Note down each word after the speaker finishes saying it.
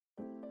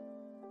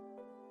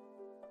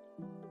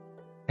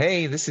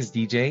Hey, this is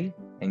DJ,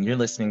 and you're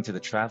listening to the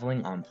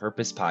Traveling on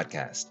Purpose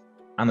podcast.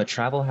 I'm a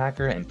travel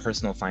hacker and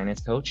personal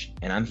finance coach,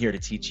 and I'm here to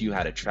teach you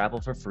how to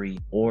travel for free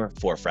or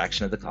for a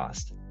fraction of the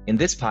cost. In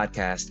this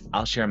podcast,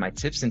 I'll share my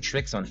tips and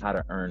tricks on how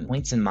to earn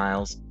points and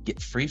miles,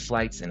 get free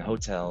flights and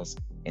hotels,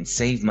 and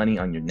save money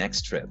on your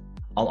next trip.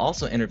 I'll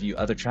also interview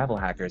other travel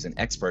hackers and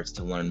experts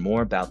to learn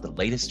more about the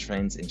latest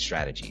trends and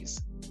strategies.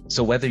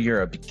 So whether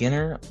you're a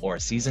beginner or a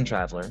seasoned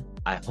traveler,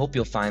 I hope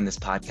you'll find this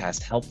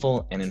podcast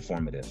helpful and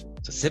informative.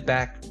 So sit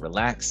back,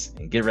 relax,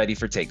 and get ready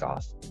for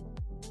takeoff.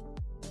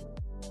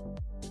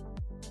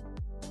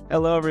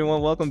 Hello,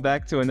 everyone. Welcome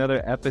back to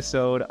another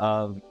episode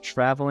of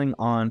Traveling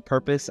on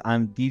Purpose.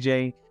 I'm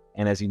DJ,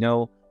 and as you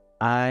know,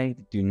 I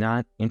do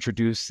not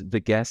introduce the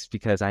guests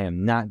because I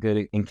am not good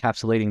at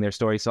encapsulating their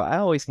story. So I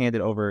always hand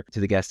it over to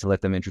the guests to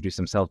let them introduce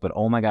themselves. But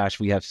oh my gosh,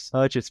 we have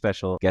such a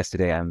special guest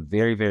today. I'm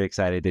very, very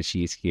excited that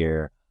she's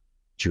here.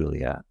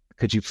 Julia,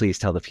 could you please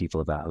tell the people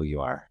about who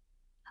you are?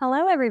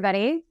 Hello,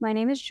 everybody. My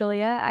name is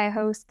Julia. I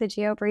host the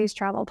GeoBreeze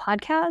Travel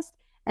Podcast,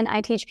 and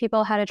I teach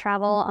people how to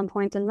travel on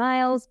points and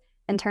miles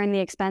and turn the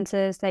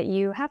expenses that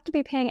you have to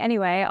be paying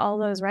anyway, all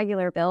those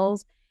regular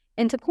bills,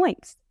 into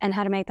points, and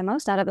how to make the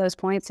most out of those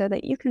points so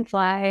that you can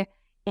fly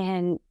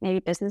in maybe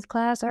business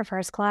class or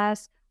first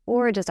class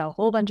or just a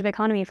whole bunch of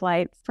economy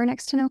flights for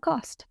next to no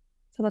cost.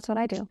 So that's what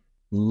I do.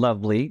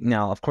 Lovely.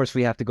 Now, of course,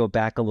 we have to go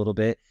back a little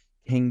bit.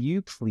 Can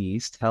you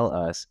please tell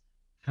us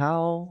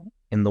how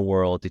in the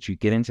world did you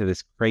get into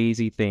this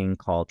crazy thing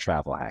called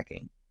travel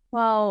hacking?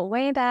 Well,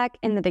 way back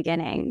in the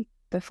beginning,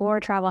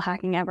 before travel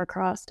hacking ever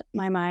crossed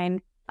my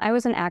mind, I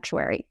was an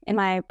actuary in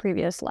my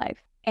previous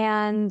life.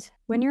 And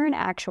when you're an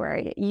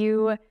actuary,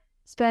 you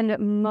spend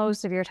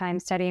most of your time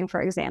studying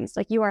for exams.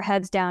 Like, you are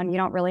heads down, you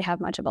don't really have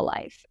much of a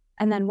life.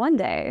 And then one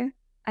day,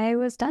 I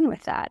was done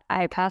with that.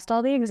 I passed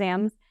all the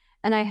exams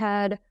and I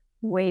had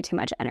way too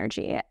much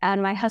energy.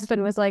 And my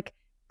husband was like,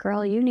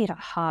 girl, you need a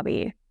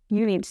hobby.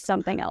 You need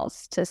something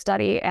else to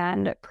study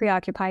and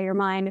preoccupy your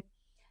mind.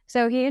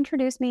 So he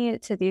introduced me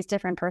to these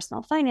different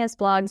personal finance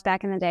blogs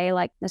back in the day,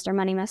 like Mr.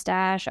 Money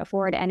Mustache,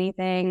 Afford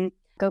Anything,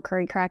 Go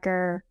Curry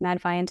Cracker,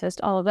 Mad Fientist,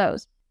 all of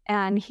those.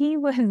 And he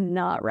was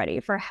not ready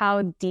for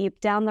how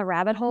deep down the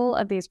rabbit hole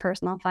of these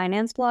personal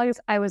finance blogs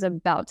I was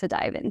about to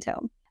dive into.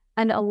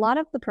 And a lot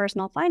of the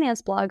personal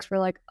finance blogs were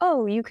like,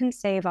 oh, you can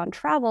save on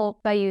travel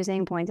by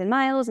using points and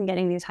miles and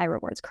getting these high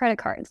rewards credit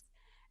cards.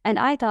 And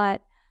I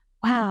thought,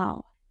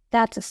 wow,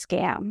 that's a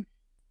scam.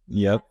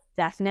 Yep.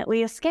 That's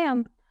definitely a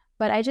scam.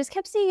 But I just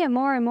kept seeing it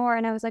more and more.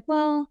 And I was like,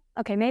 well,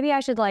 okay, maybe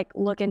I should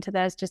look into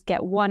this, just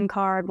get one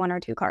or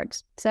two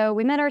cards. So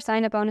we met our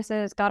sign-up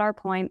bonuses, got our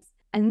points.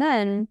 And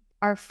then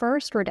our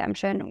first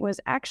redemption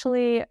was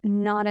actually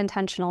not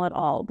intentional at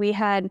all. We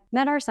had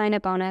met our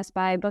sign-up bonus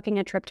by booking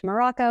a trip to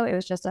Morocco. It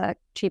was just a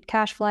cheap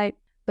cash flight.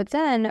 But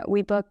then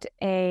we booked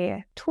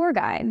a tour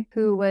guide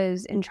who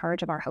was in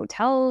charge of our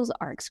hotels,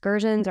 our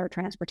excursions, our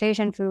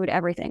transportation, food,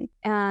 everything.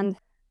 And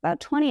about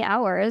 20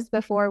 hours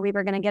before we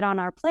were going to get on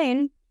our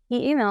plane,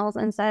 he emails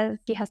and says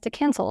he has to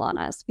cancel on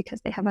us because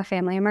they have a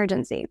family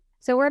emergency.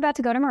 So we're about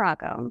to go to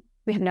Morocco.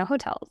 We have no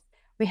hotels.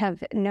 We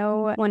have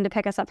no one to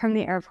pick us up from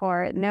the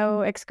airport,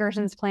 no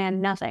excursions planned,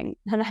 nothing.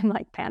 And I'm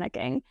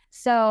panicking.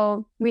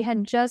 So we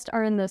had just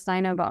earned the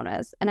sign-up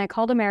bonus. And I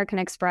called American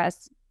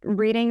Express,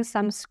 reading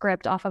some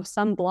script off of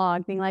some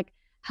blog, being like,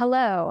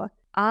 hello,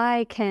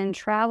 I can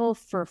travel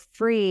for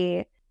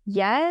free.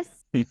 Yes?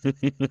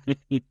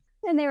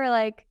 And they were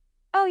like,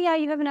 oh yeah,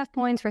 you have enough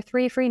points for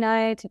 3 free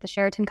nights at the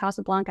Sheraton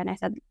Casablanca. And I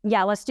said,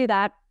 yeah, let's do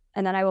that.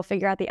 And then I will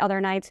figure out the other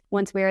nights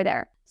once we are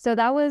there. So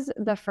that was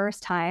the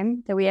first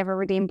time that we ever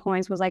redeemed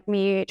points, was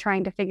me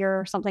trying to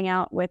figure something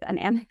out with an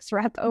Amex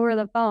rep over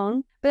the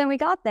phone. But then we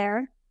got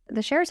there.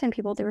 The Sheraton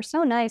people, they were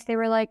so nice. They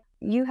were like,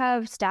 you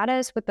have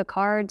status with the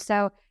card,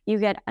 so you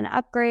get an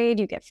upgrade,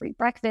 you get free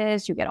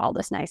breakfast, you get all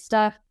this nice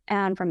stuff.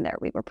 And from there,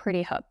 we were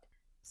pretty hooked.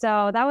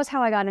 So that was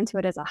how I got into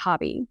it as a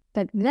hobby.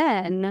 But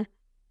then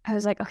I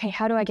was like, okay,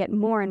 how do I get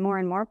more and more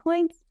and more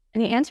points?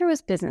 And the answer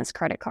was business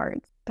credit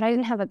cards. But I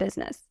didn't have a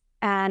business.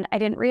 And I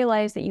didn't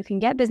realize that you can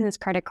get business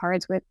credit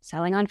cards with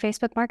selling on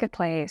Facebook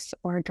Marketplace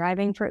or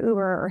driving for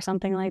Uber or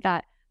something like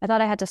that. I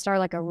thought I had to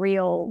start a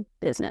real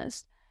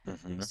business.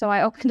 Mm-hmm. So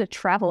I opened a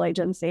travel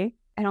agency.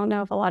 I don't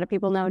know if a lot of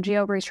people know,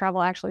 GeoBreeze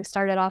Travel actually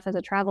started off as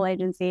a travel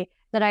agency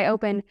that I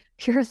opened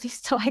purely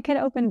so I could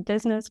open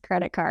business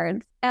credit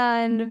cards.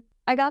 And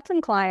I got some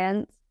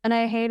clients, and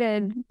I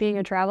hated being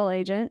a travel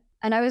agent.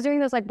 And I was doing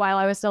this while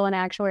I was still an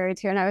actuary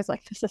too. And I was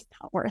like, this is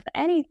not worth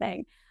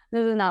anything.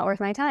 This is not worth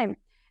my time.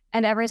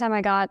 And every time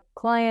I got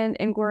client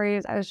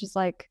inquiries, I was just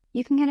like,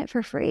 you can get it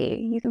for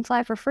free. You can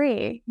fly for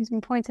free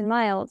using points and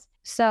miles.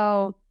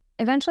 So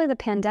eventually the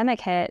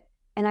pandemic hit,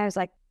 and I was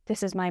like,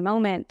 this is my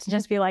moment to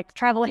just be like,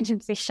 travel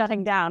agency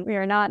shutting down. We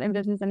are not in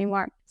business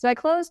anymore. So I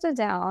closed it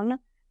down.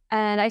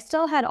 And I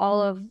still had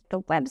all of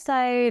the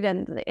website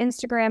and the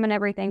Instagram and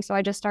everything. So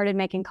I just started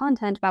making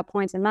content about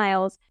points and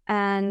miles.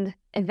 And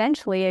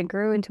eventually it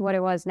grew into what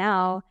it was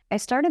now. I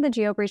started the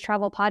GeoBreeze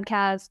Travel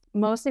podcast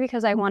mostly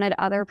because I wanted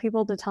other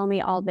people to tell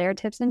me all their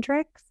tips and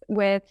tricks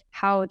with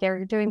how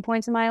they're doing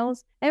points and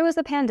miles. It was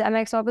the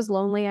pandemic, so I was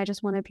lonely. I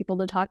just wanted people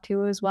to talk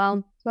to as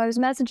well. So I was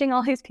messaging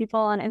all these people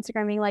on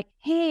Instagram being like,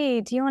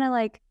 hey, do you want to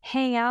like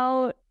hang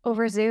out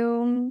over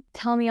Zoom?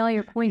 Tell me all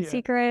your point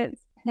secrets.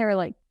 And they were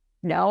like,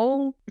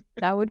 no,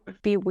 that would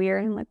be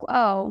weird. I'm like,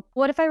 oh,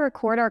 what if I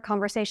record our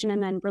conversation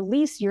and then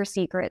release your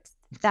secrets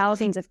to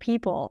thousands of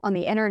people on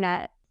the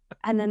internet?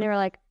 And then they were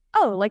like,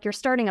 oh, like you're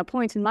starting a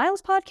Points and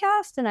Miles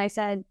podcast? And I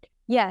said,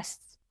 yes,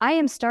 I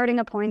am starting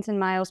a Points and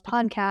Miles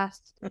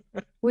podcast.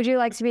 Would you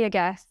like to be a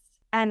guest?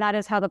 And that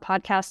is how the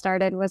podcast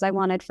started, was I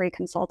wanted free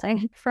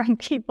consulting from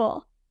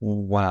people.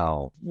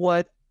 Wow.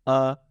 What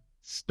a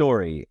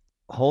story.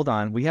 Hold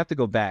on. We have to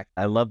go back.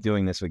 I love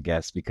doing this with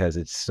guests because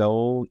it's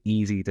so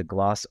easy to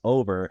gloss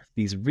over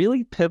these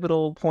really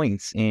pivotal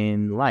points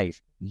in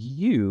life.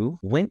 You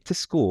went to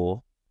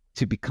school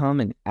to become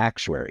an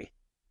actuary.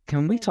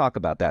 Can we talk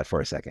about that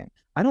for a second?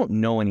 I don't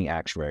know any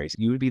actuaries.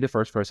 You would be the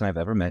first person I've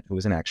ever met who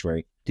was an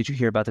actuary. Did you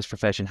hear about this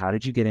profession? How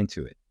did you get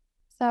into it?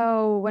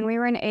 So when we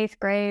were in 8th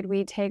grade,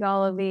 we take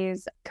all of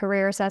these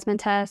career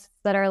assessment tests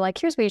that are like,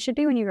 here's what you should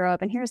do when you grow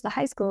up, and here's the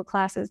high school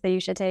classes that you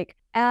should take.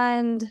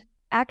 And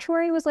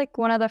actuary was like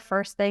one of the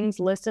first things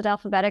listed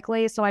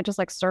alphabetically. So I just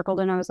like circled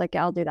and I was like,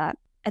 yeah, I'll do that.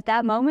 At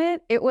that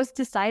moment, it was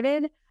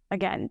decided,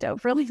 again,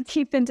 don't really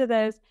deep into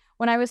this.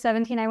 When I was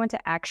 17, I went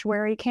to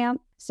actuary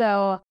camp.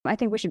 So I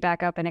think we should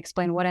back up and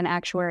explain what an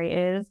actuary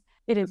is.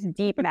 It is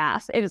deep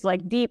math. It is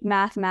like deep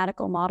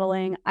mathematical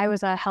modeling. I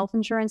was a health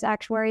insurance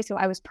actuary. So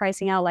I was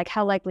pricing out like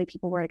how likely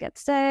people were to get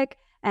sick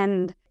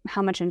and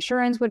how much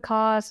insurance would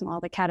cost and all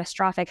the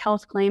catastrophic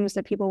health claims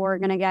that people were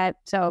going to get.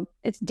 So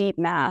it's deep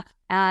math.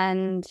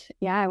 And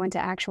yeah, I went to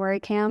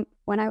actuary camp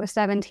when I was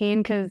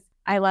 17 because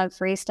I love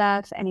free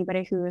stuff.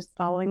 Anybody who is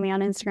following me on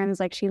Instagram is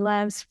like, she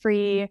loves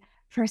free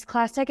first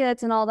class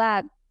tickets and all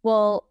that.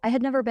 Well, I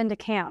had never been to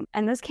camp,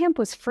 and this camp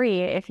was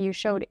free if you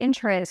showed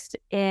interest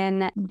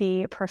in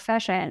the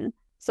profession.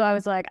 So I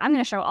was like, I'm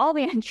going to show all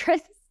the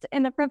interest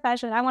in the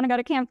profession. I want to go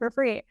to camp for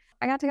free.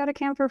 I got to go to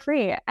camp for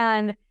free.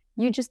 And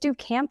you just do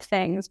camp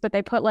things, but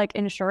they put like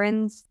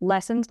insurance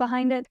lessons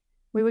behind it.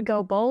 We would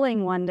go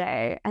bowling one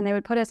day and they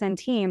would put us in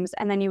teams,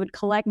 and then you would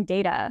collect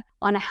data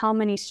on how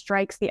many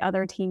strikes the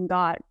other team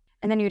got.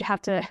 And then you'd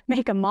have to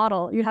make a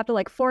model. You'd have to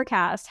like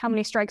forecast how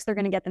many strikes they're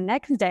going to get the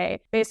next day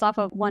based off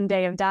of one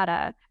day of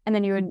data. And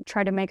then you would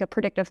try to make a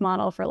predictive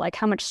model for like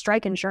how much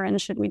strike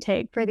insurance should we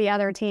take for the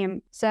other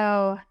team.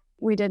 So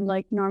we did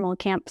like normal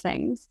camp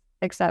things,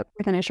 except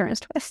with an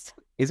insurance twist.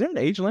 Is there an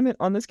age limit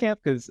on this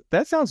camp? Because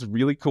that sounds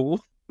really cool.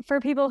 For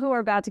people who are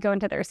about to go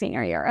into their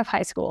senior year of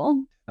high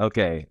school.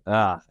 Okay.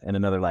 In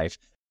another life.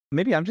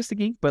 Maybe I'm just a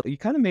geek, but you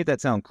kind of made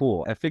that sound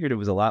cool. I figured it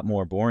was a lot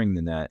more boring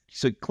than that.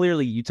 So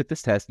clearly you took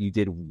this test, you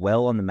did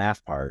well on the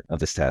math part of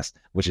this test,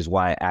 which is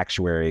why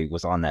actuary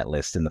was on that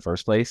list in the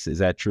first place. Is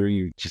that true?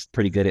 You're just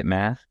pretty good at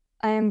math?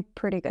 I am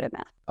pretty good at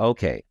math.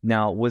 Okay.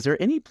 Now, was there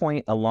any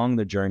point along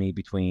the journey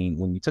between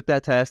when you took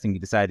that test and you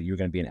decided you were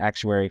going to be an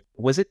actuary?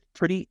 Was it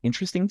pretty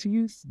interesting to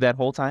you that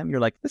whole time? You're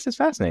like, this is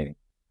fascinating.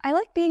 I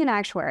like being an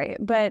actuary,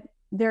 but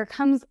there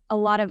comes a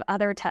lot of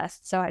other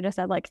tests. So I just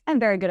said, like, I'm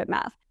very good at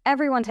math.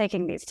 Everyone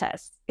taking these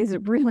tests is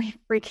really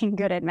freaking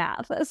good at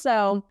math.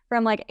 So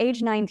from like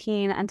age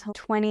 19 until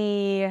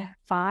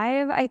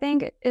 25, I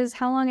think is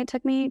how long it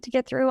took me to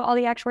get through all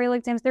the actuarial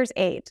exams. There's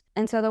 8.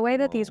 And so the way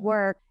that these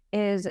work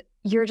is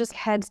you're just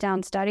heads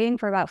down studying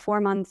for about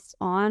 4 months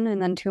on and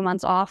then 2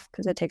 months off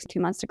because it takes 2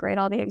 months to grade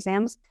all the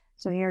exams.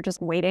 So you're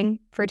just waiting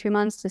for 2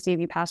 months to see if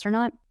you passed or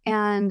not.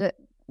 And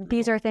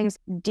these are things,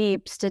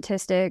 deep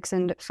statistics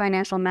and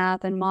financial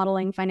math and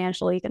modeling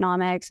financial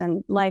economics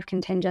and life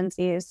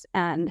contingencies.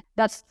 And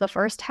that's the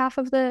first half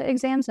of the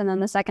exams. And then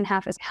the second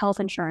half is health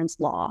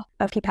insurance law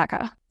of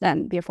PPECA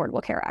and the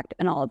Affordable Care Act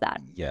and all of that.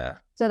 Yeah.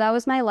 So that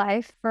was my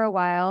life for a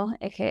while,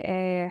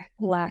 AKA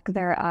lack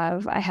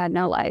thereof. I had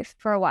no life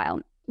for a while.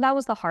 That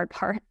was the hard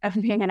part of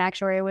being an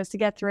actuary, was to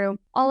get through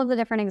all of the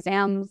different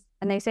exams.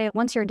 And they say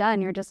once you're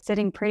done, you're just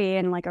sitting pretty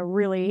in like a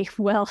really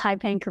well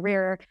high-paying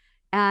career.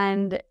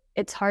 And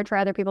it's hard for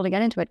other people to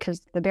get into it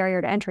because the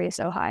barrier to entry is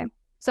so high.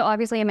 So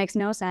obviously it makes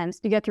no sense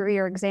to get through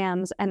your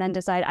exams and then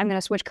decide I'm going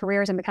to switch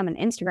careers and become an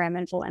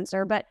Instagram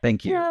influencer. But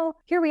thank you. You know,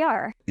 here we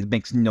are. It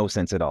makes no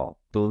sense at all.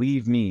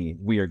 Believe me,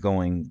 we are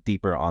going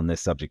deeper on this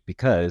subject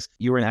because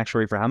you were an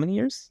actuary for how many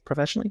years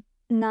professionally?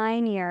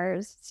 9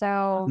 years.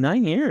 So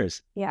 9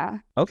 years. Yeah.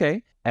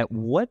 Okay. At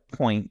what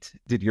point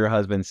did your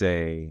husband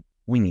say,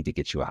 we need to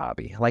get you a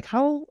hobby? Like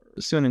how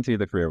soon into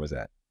the career was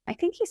that? I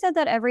think he said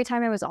that every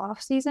time it was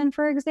off season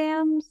for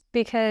exams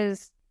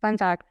because, fun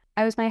fact,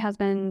 I was my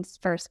husband's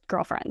first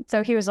girlfriend.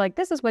 So he was like,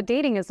 this is what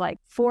dating is like.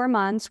 4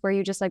 months where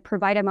you just like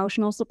provide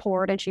emotional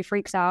support and she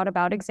freaks out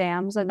about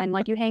exams. And then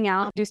like you hang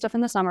out, do stuff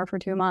in the summer for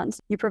 2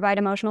 months. You provide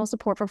emotional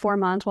support for 4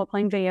 months while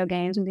playing video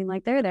games and being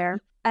like, they're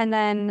there. And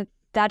then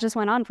that just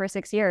went on for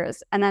 6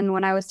 years. And then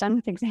when I was done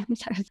with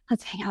exams, I was,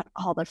 let's hang out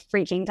all the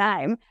freaking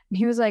time. And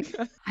he was like,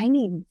 I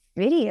need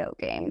video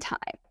game time.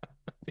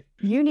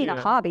 You need a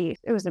hobby.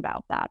 It was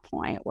about that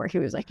point where he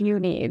was like, you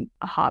need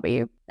a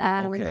hobby.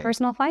 And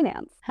personal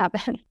finance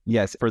happened.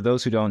 Yes. For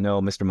those who don't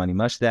know, Mr. Money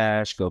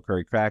Mustache, Go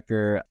Curry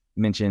Cracker,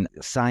 mentioned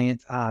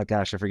science. I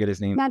forget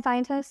his name. Mad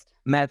Scientist.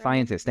 Mad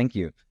Scientist. Thank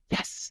you.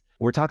 Yes.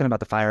 We're talking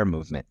about the FIRE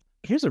movement.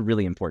 Here's a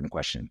really important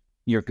question.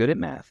 You're good at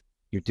math.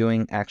 You're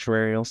doing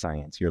actuarial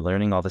science. You're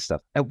learning all this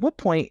stuff. At what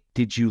point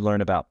did you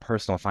learn about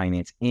personal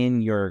finance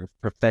in your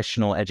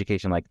professional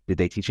education? Like, did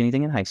they teach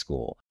anything in high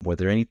school? Were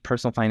there any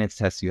personal finance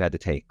tests you had to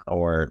take?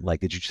 Or like,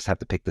 did you just have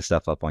to pick the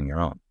stuff up on your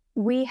own?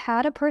 We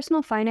had a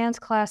personal finance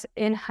class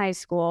in high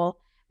school,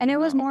 and it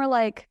was more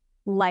like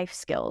life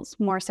skills,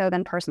 more so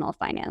than personal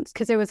finance.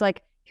 Because it was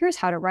like, here's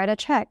how to write a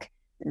check.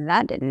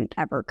 That didn't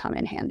ever come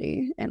in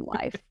handy in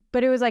life.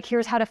 But it was like,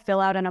 here's how to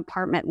fill out an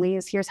apartment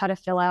lease. Here's how to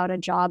fill out a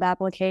job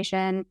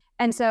application.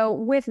 And so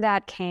with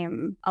that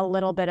came a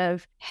little bit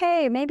of,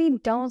 hey, maybe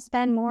don't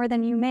spend more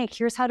than you make.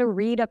 Here's how to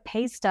read a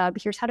pay stub.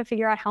 Here's how to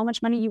figure out how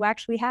much money you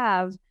actually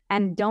have.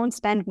 And don't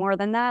spend more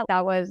than that.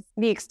 That was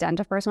the extent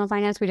of personal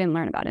finance. We didn't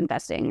learn about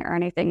investing or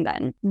anything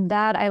then.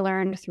 That I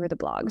learned through the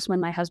blogs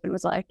when my husband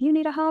was like, you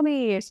need a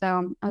hobby.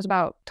 So I was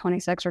about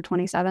 26 or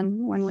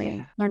 27 when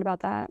we learned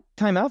about that.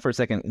 Time out for a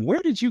second. Where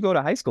did you go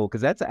to high school?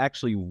 Because that's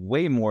actually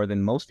way more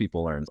than most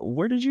people learn.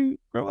 Where did you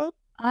grow up?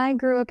 I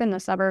grew up in the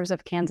suburbs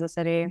of Kansas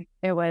City.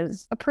 It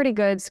was a pretty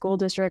good school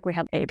district. We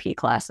had AP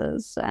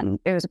classes, and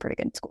it was a pretty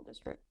good school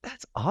district.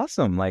 That's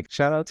awesome. Like,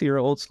 shout out to your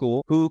old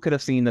school. Who could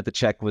have seen that the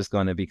check was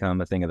going to become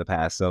a thing of the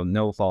past? So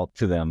no fault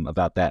to them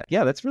about that.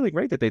 Yeah, that's really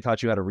great that they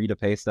taught you how to read a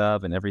pay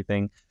stub and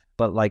everything.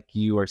 But like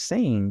you are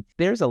saying,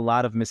 there's a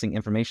lot of missing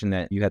information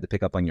that you had to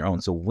pick up on your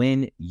own. So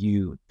when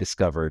you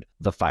discovered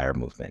the FIRE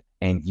movement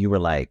and you were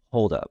like,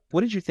 hold up, what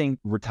did you think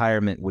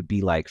retirement would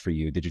be like for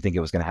you? Did you think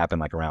it was going to happen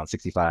like around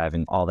 65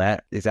 and all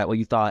that? Is that what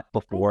you thought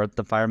before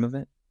the FIRE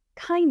movement?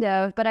 Kind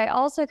of, but I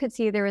also could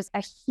see there was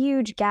a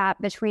huge gap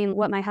between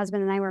what my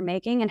husband and I were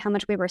making and how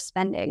much we were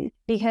spending,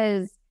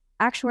 because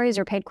actuaries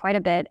are paid quite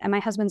a bit. And my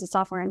husband's a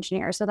software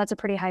engineer, so that's a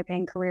pretty high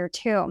paying career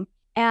too.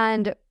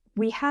 And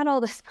we had all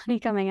this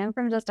money coming in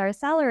from just our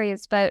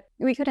salaries, but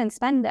we couldn't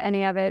spend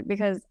any of it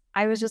because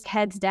I was just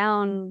heads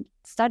down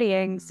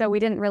studying. So we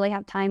didn't really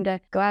have time to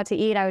go out to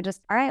eat. I would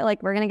just, all right,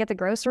 like, we're going to get the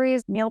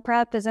groceries. Meal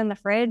prep is in the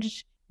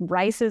fridge.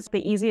 Rice is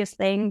the easiest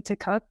thing to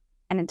cook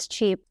and it's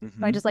cheap.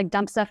 So I just like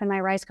dump stuff in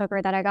my rice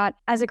cooker that I got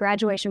as a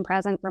graduation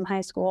present from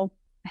high school.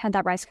 I had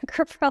that rice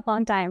cooker for a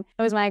long time.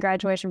 It was my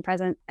graduation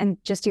present.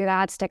 And just do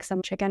that, stick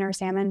some chicken or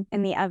salmon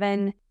in the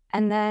oven.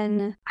 And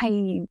then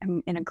I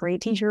am in a gray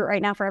t-shirt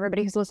right now for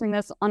everybody who's listening to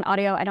this on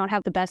audio. I don't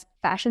have the best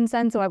fashion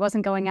sense, so I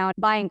wasn't going out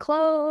buying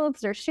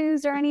clothes or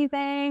shoes or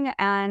anything.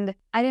 And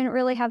I didn't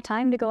really have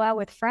time to go out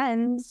with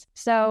friends.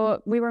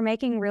 So we were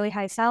making really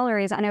high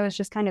salaries and I was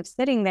just kind of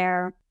sitting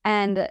there.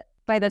 And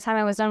by the time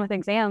I was done with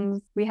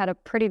exams, we had a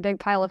pretty big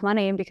pile of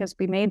money because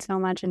we made so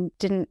much and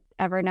didn't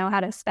ever know how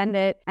to spend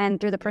it.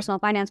 And through the personal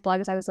finance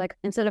blogs, I was like,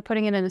 instead of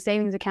putting it in a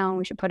savings account,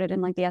 we should put it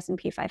in like the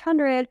S&P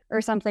 500 or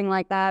something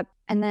like that.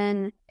 And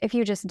then if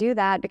you just do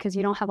that because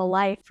you don't have a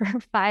life for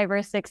 5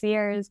 or 6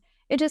 years,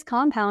 it just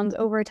compounds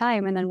over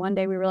time. And then one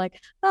day we were like,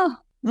 oh,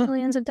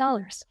 millions of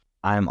dollars.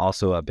 I'm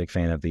also a big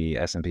fan of the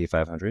S&P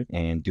 500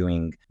 and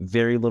doing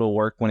very little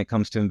work when it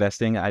comes to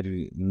investing. I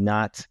do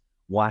not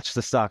watch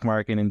the stock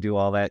market and do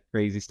all that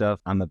crazy stuff.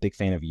 I'm a big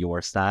fan of your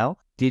style.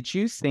 Did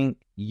you think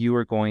you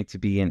were going to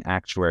be an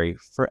actuary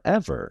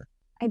forever?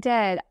 I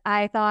did.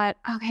 I thought,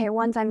 okay,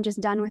 once I'm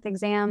just done with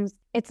exams,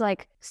 it's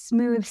like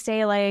smooth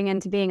sailing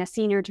into being a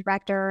senior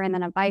director and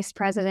then a vice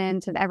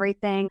president of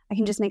everything. I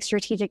can just make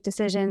strategic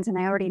decisions and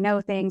I already know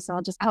things, so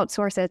I'll just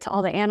outsource it to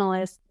all the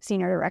analysts.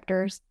 Senior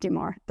directors do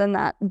more than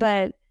that.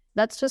 But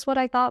that's just what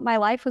I thought my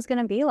life was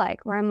going to be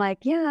like, where I'm like,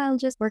 yeah, I'll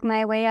just work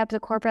my way up the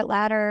corporate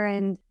ladder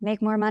and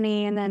make more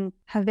money and then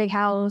have a big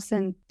house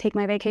and take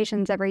my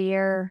vacations every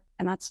year.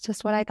 And that's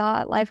just what I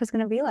thought life was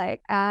going to be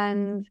like.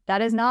 And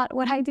that is not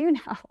what I do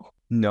now.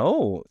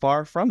 No,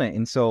 far from it.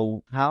 And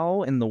so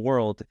how in the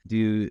world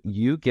do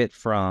you get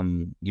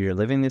from you're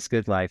living this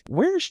good life?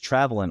 Where's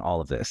travel in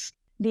all of this?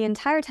 The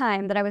entire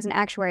time that I was an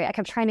actuary, I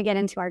kept trying to get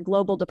into our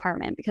global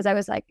department because I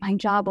was like, my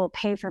job will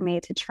pay for me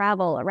to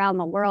travel around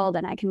the world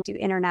and I can do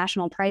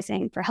international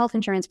pricing for health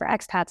insurance for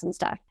expats and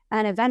stuff.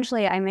 And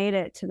eventually I made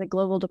it to the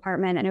global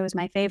department and it was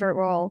my favorite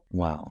role.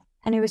 Wow.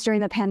 And it was during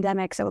the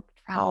pandemic, so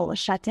travel was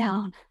shut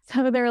down.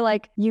 So they were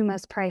like, you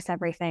must price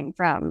everything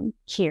from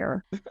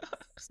here.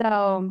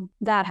 So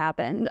that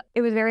happened. It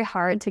was very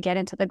hard to get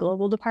into the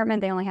global department.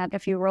 They only had a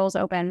few roles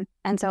open.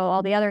 And so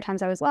all the other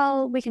times I was,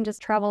 well, we can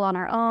just travel on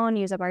our own,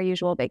 use up our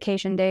usual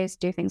vacation days,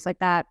 do things like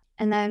that.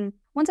 And then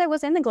once I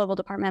was in the global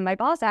department, my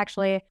boss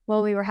actually,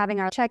 while we were having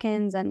our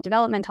check-ins and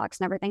development talks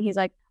and everything, he's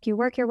like, if you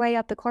work your way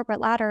up the corporate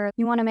ladder,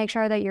 you want to make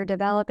sure that you're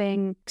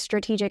developing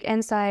strategic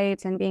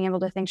insights and being able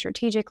to think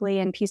strategically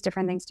and piece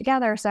different things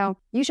together. So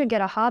you should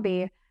get a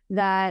hobby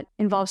that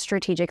involves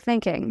strategic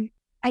thinking.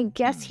 I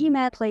guess he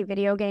meant play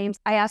video games.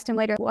 I asked him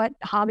later what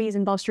hobbies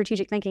involve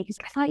strategic thinking. He's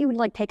like, I thought you would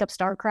like take up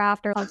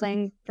StarCraft or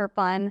something for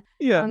fun.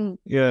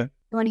 Yeah.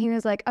 When he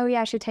was like, oh yeah,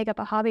 I should take up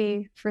a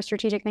hobby for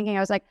strategic thinking, I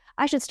was like,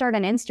 I should start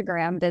an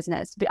Instagram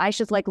business. I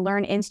should like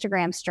learn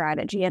Instagram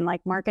strategy and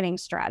like marketing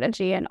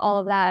strategy and all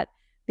of that,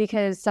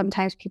 because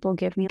sometimes people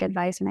give me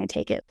advice and I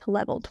take it to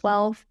level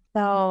 12.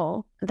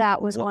 So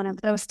that was one of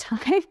those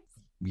times.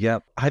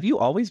 Yep. Have you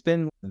always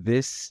been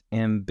this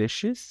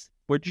ambitious?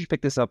 Where did you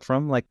pick this up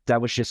from? Like,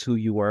 that was just who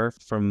you were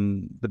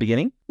from the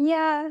beginning?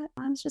 Yeah,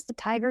 I was just a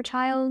tiger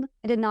child.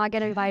 I did not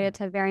get invited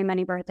to very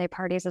many birthday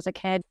parties as a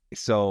kid.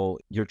 So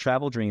your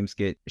travel dreams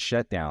get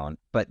shut down.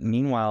 But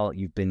meanwhile,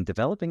 you've been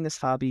developing this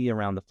hobby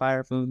around the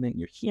fire movement.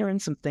 You're hearing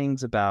some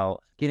things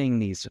about getting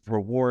these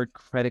reward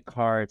credit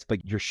cards,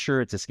 but you're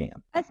sure it's a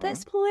scam. At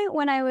this point,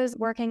 when I was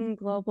working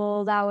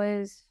global, that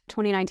was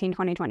 2019,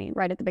 2020,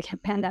 right at the big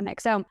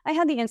pandemic. So I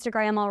had the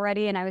Instagram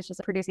already and I was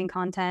just producing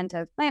content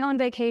of my own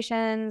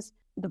vacations.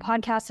 The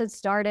podcast had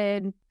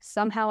started.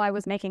 Somehow I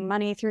was making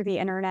money through the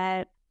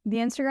internet. The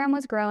Instagram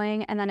was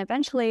growing, and then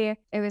eventually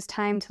it was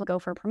time to go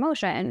for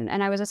promotion.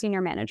 And I was a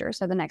senior manager,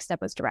 so the next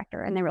step was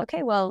director. And they were like,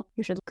 okay, well,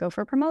 you should go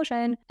for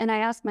promotion. And I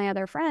asked my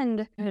other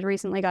friend who had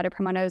recently got a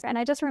promotion, and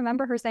I just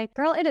remember her saying,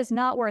 girl, it is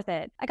not worth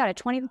it. I got a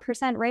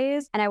 20%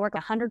 raise, and I work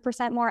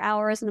 100% more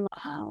hours. And I'm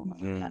like,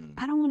 oh,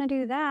 I don't want to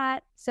do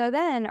that. So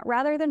then,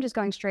 rather than just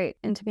going straight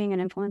into being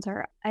an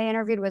influencer, I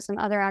interviewed with some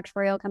other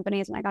actuarial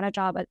companies, and I got a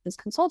job at this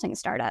consulting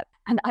startup.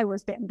 And I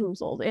was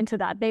bamboozled into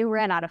that. They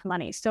ran out of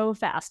money so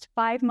fast.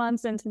 5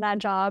 months into that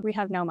job, we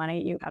have no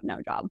money, you have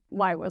no job.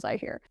 Why was I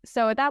here?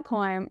 So at that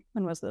point,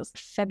 when was this?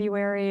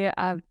 February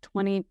of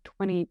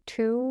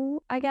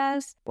 2022, I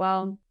guess.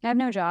 Well, I have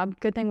no job.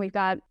 Good thing we've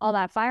got all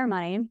that fire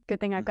money. Good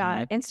thing I've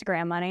got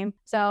Instagram money.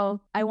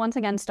 So I once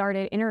again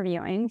started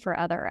interviewing for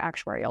other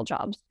actuarial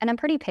jobs. And I'm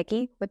pretty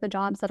picky with the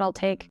jobs that I'll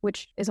take,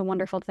 which is a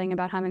wonderful thing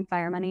about having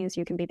fire money is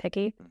you can be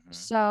picky.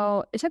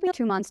 So it took me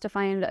 2 months to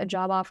find a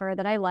job offer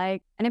that I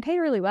liked, and it paid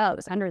really well. It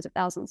was hundreds of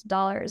thousands of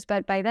dollars.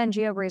 But by then,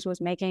 GeoBreeze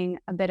was making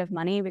a bit of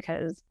money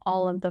because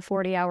all of the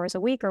 40 hours a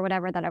week or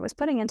whatever that I was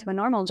putting into a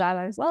normal job,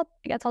 I was, well,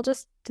 I guess I'll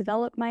just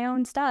develop my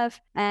own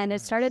stuff. And it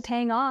started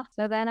paying off.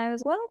 So then I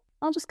was, well,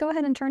 I'll just go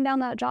ahead and turn down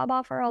that job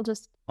offer. I'll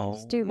just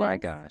do this. Oh my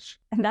gosh.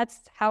 And that's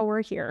how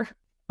we're here.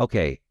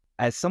 Okay.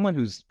 As someone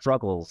who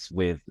struggles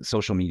with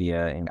social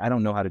media and I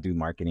don't know how to do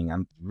marketing,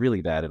 I'm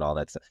really bad at all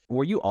that stuff.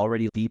 Were you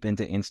already deep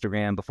into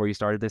Instagram before you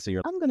started this?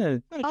 Or I'm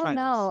gonna try Oh,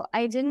 no,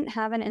 I didn't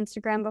have an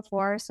Instagram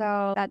before.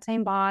 So that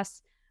same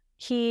boss,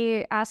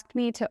 he asked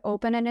me to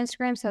open an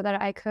Instagram so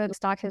that I could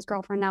stalk his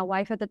girlfriend, now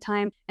wife at the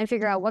time, and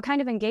figure out what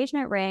kind of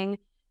engagement ring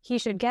he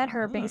should get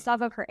her based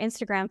off of her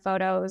Instagram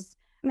photos.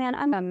 Man,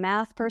 I'm a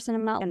math person.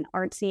 I'm not an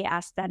artsy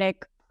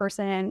aesthetic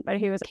person, but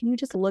he was, can you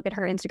just look at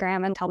her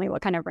Instagram and tell me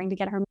what kind of ring to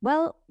get her?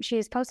 Well,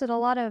 she's posted a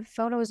lot of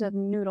photos of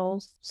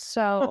noodles,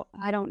 so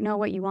I don't know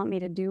what you want me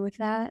to do with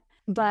that.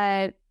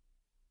 But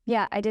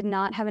yeah, I did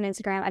not have an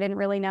Instagram. I didn't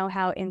really know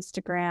how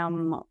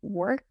Instagram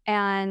worked.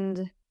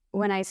 And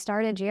when I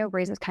started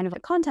GeoBreeze, it was kind of a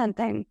content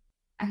thing.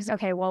 I was,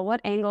 okay, well,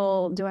 what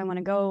angle do I want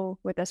to go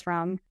with this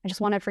from? I just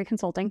wanted free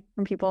consulting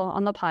from people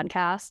on the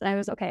podcast. And I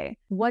was, okay,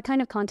 what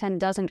kind of content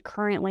doesn't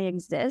currently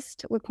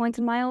exist with Points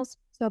and Miles?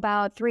 So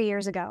about 3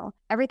 years ago,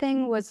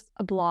 everything was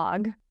a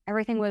blog.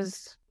 Everything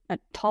was a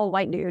tall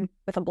white dude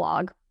with a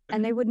blog.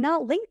 And they would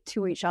not link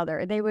to each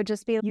other. They would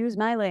just be, use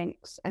my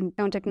links and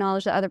don't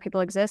acknowledge that other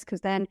people exist,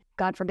 because then,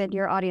 God forbid,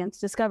 your audience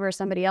discovers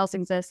somebody else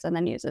exists and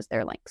then uses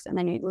their links. And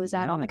then you lose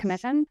out on the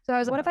commission. So I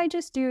was, what if I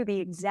just do the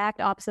exact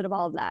opposite of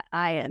all of that?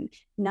 I am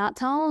not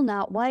tall,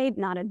 not white,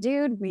 not a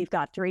dude. We've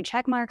got 3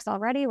 check marks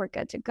already. We're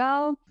good to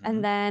go.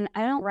 And then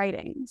I don't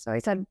writing. So I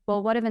said,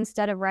 well, what if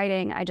instead of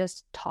writing, I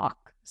just talk?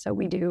 So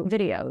we do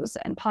videos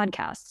and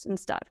podcasts and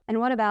stuff. And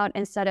what about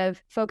instead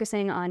of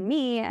focusing on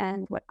me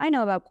and what I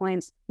know about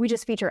points, we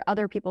just feature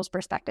other people's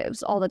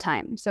perspectives all the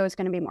time. So it's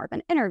going to be more of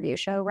an interview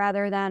show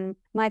rather than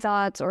my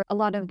thoughts, or a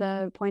lot of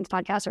the points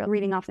podcasts are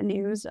reading off the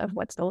news of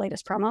what's the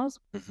latest promos.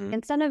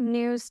 Instead of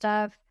news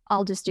stuff,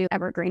 I'll just do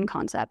evergreen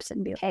concepts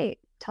and be like, hey,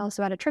 tell us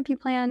about a trip you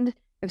planned.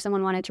 If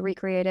someone wanted to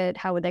recreate it,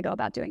 how would they go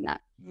about doing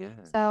that?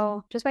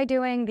 So just by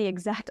doing the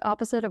exact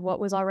opposite of what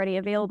was already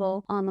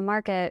available on the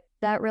market,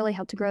 that really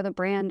helped to grow the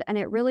brand. And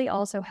it really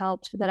also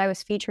helped that I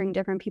was featuring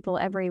different people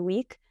every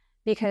week,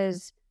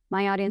 because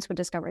my audience would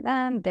discover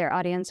them, their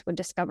audience would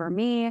discover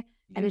me,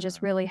 and it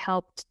just really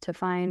helped to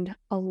find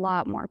a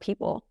lot more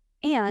people.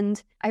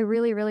 And I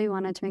really, really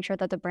wanted to make sure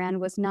that the brand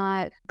was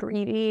not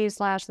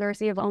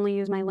greedy/thirsty of only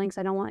use my links.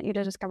 I don't want you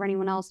to discover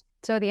anyone else.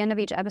 So at the end of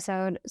each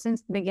episode,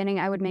 since the beginning,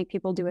 I would make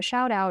people do a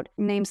shout out,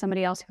 name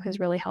somebody else who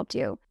has really helped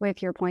you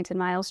with your Points and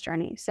Miles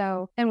journey.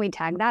 So then we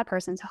tag that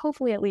person. So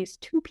hopefully at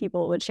least 2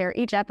 people would share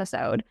each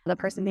episode, the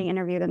person being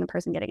interviewed and the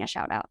person getting a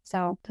shout out.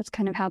 So that's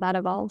kind of how that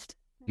evolved.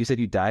 You said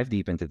you dive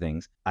deep into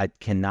things. I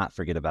cannot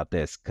forget about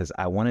this, because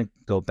I want to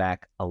go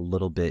back a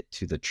little bit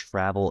to the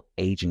travel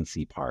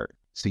agency part.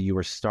 So you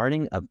were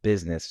starting a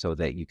business so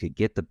that you could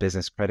get the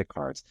business credit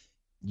cards.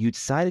 you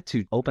decided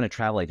to open a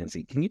travel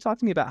agency. Can you talk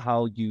to me about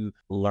how you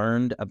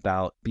learned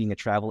about being a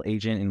travel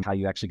agent and how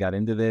you actually got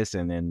into this?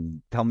 And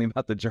then tell me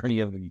about the journey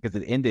of, because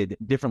it ended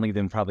differently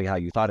than probably how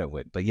you thought it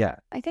would. But yeah.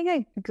 I think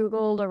I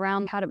Googled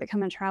around how to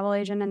become a travel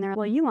agent, and they're,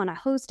 well, you want a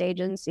host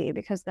agency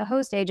because the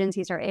host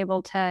agencies are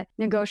able to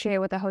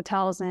negotiate with the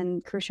hotels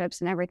and cruise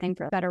ships and everything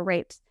for better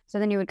rates. So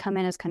then you would come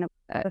in as kind of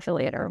an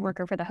affiliate or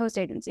worker for the host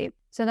agency.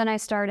 So then I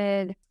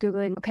started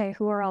Googling, okay,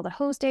 who are all the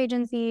host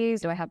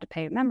agencies? Do I have to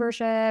pay a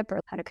membership, or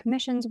how do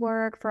commissions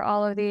work for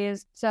all of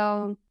these?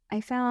 So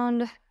I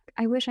found,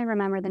 I wish I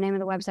remember the name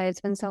of the website.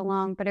 It's been so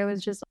long, but it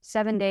was just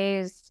 7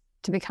 days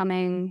to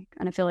becoming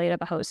an affiliate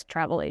of a host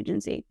travel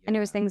agency. And it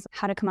was things,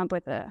 how to come up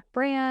with a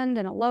brand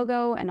and a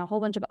logo and a whole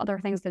bunch of other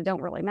things that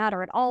don't really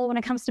matter at all when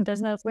it comes to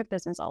business. With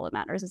business, all that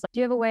matters is, like, do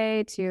you have a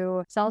way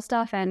to sell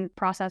stuff and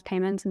process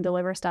payments and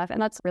deliver stuff?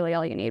 And that's really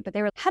all you need. But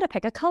they were, how to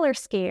pick a color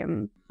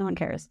scheme. No one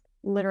cares.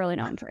 Literally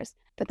no one cares.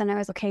 But then I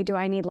was, okay, do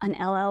I need an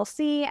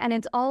LLC? And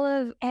it's all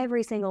of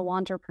every single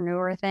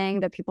entrepreneur thing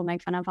that people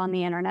make fun of on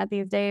the internet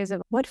these days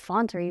of, what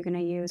font are you going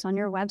to use on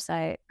your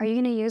website? Are you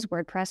going to use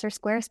WordPress or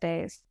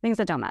Squarespace? Things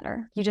that don't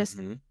matter. You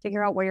just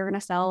figure out what you're going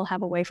to sell,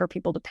 have a way for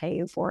people to pay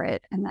you for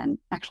it, and then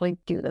actually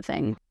do the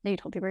thing that you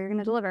told people you're going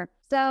to deliver.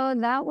 So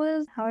that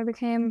was how I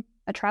became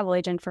a travel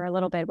agent for a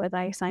little bit.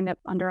 I signed up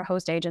under a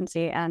host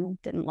agency and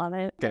didn't love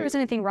it. There was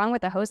anything wrong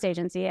with the host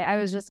agency. I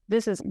was just,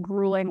 this is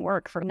grueling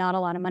work for not a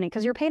lot of money,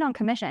 because you're paid on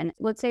commission.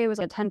 Let's say it was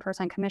a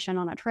 10% commission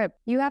on a trip.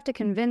 You have to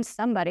convince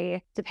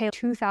somebody to pay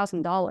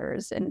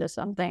 $2,000 into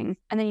something,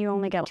 and then you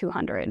only get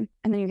 $200,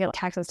 and then you get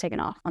taxes taken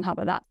off on top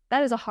of that.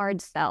 That is a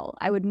hard sell.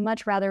 I would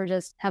much rather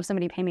just have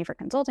somebody pay me for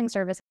consulting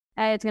service.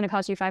 Hey, it's going to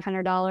cost you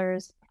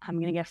 $500. I'm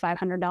going to get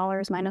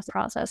 $500 minus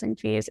processing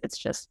fees. It's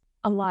just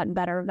a lot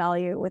better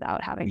value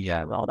without having to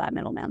do all that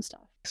middleman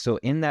stuff. So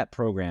in that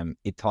program,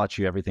 it taught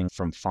you everything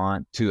from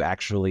font to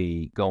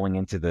actually going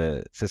into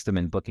the system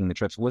and booking the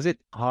trips. Was it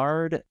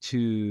hard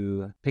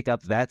to pick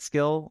up that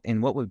skill?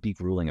 And what would be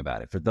grueling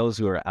about it for those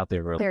who are out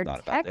there who Their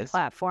thought about tech this?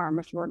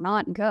 platforms were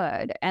not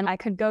good. And I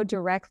could go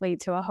directly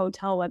to a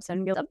hotel website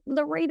and be like,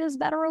 the rate is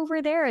better over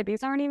there.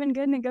 These aren't even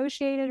good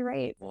negotiated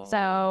rates. Whoa.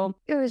 So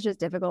it was just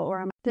difficult.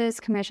 Where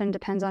this commission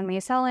depends on me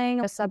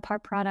selling a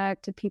subpar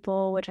product to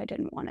people, which I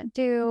didn't want to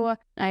do.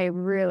 I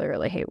really,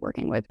 really hate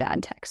working with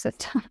bad tech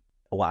systems.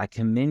 Well, I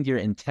commend your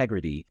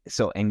integrity.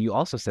 So, and you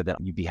also said that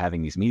you'd be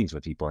having these meetings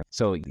with people.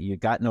 So you've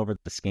gotten over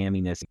the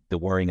scamminess, the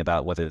worrying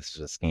about whether this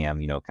is a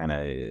scam, kind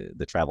of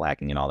the travel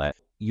hacking and all that.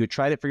 You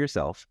tried it for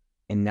yourself,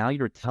 and now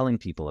you're telling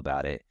people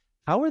about it.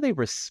 How are they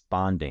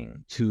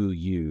responding to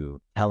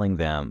you telling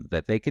them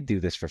that they could do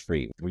this for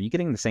free? Were you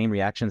getting the same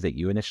reactions that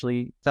you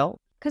initially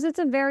felt? Because it's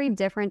a very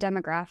different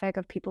demographic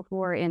of people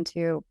who are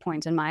into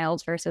points and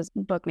miles versus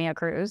book me a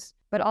cruise.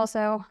 But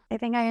also, I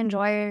think I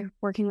enjoy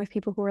working with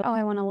people who are,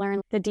 I want to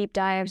learn the deep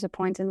dives of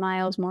points and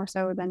miles more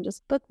so than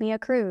just book me a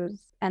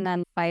cruise. And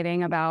then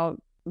fighting about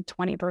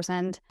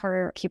 20%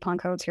 for coupon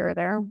codes here or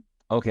there.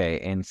 Okay,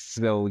 and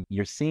so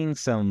you're seeing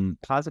some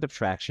positive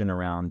traction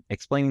around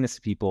explaining this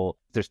to people.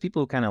 There's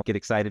people who kind of get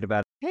excited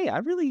about, hey,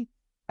 I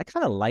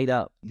kind of light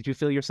up. Did you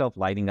feel yourself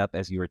lighting up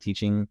as you were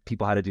teaching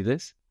people how to do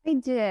this? I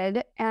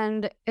did.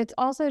 And it's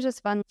also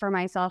just fun for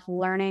myself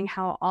learning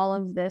how all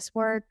of this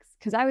works,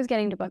 because I was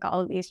getting to book all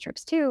of these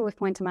trips too with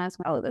points and miles.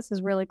 Oh, this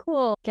is really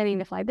cool. Getting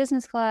to fly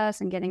business class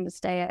and getting to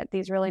stay at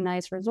these really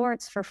nice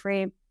resorts for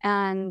free.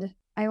 And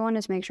I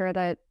wanted to make sure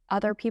that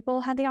other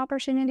people had the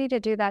opportunity to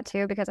do that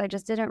too, because I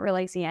just didn't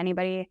really see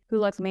anybody who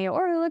looked at me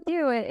or who looked at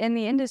you in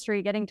the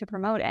industry getting to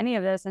promote any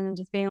of this and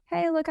just being,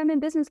 hey, look, I'm in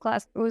business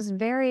class. It was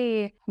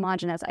very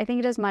homogenous. I think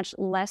it is much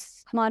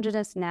less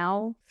homogenous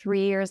now, 3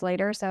 years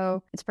later.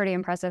 So it's pretty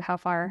impressive how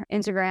far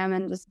Instagram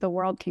and just the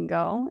world can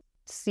go.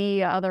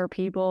 See other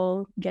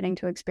people getting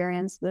to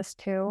experience this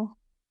too.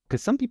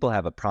 Because some people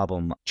have a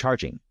problem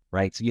charging.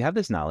 Right? So you have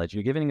this knowledge,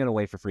 you're giving it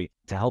away for free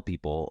to help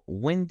people.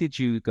 When did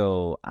you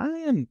go, I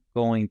am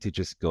going to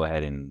just go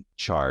ahead and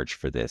charge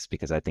for this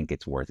because I think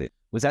it's worth it?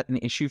 Was that an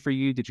issue for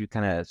you? Did you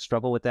kind of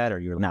struggle with that? Or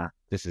you're nah,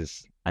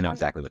 I know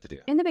exactly what to do?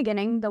 In the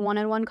beginning, the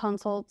one-on-one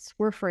consults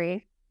were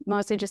free,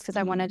 mostly just because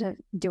I wanted to,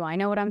 do I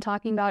know what I'm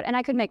talking about? And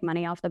I could make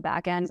money off the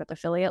back end with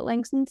affiliate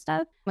links and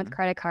stuff. With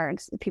credit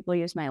cards, people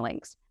use my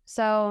links.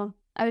 So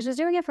I was just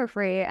doing it for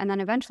free. And then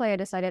eventually I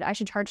decided I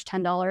should charge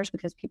 $10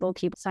 because people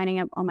keep signing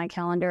up on my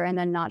calendar and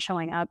then not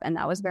showing up. And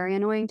that was very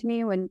annoying to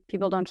me when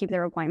people don't keep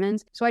their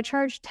appointments. So I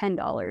charged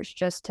 $10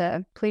 just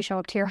to please show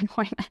up to your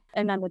appointment.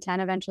 And then the 10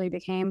 eventually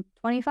became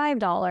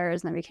 $25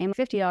 and then became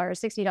 $50,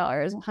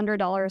 $60,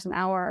 $100 an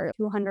hour,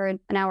 $200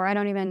 an hour. I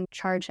don't even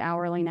charge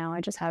hourly now.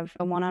 I just have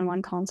a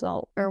one-on-one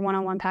consult or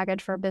one-on-one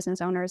package for business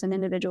owners and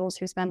individuals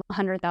who spend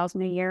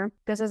 $100,000 a year.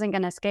 This isn't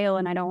going to scale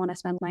and I don't want to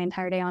spend my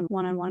entire day on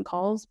one-on-one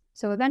calls.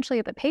 So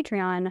eventually the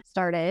Patreon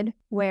started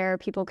where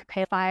people could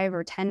pay $5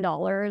 or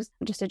 $10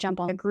 just to jump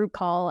on a group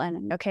call.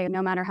 And okay,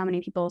 no matter how many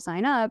people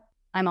sign up,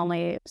 I'm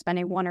only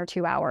spending 1 or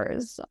 2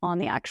 hours on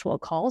the actual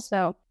call.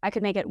 So I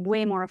could make it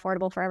way more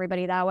affordable for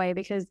everybody that way,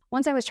 because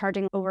once I was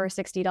charging over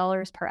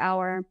 $60 per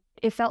hour,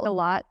 it felt a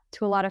lot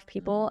to a lot of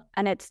people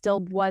and it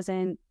still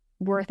wasn't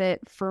worth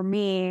it for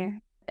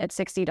me at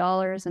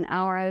 $60 an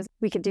hour.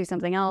 We could do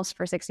something else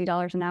for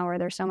 $60 an hour.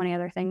 There's so many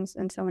other things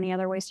and so many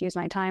other ways to use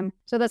my time.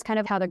 So that's kind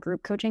of how the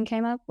group coaching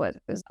came up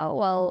was, oh,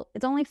 well,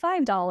 it's only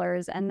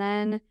 $5. And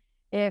then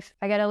if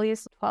I get at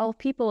least 12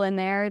 people in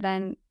there,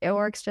 then it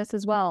works just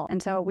as well.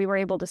 And so we were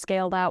able to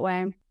scale that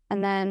way.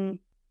 And then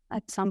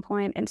at some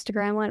point,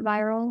 Instagram went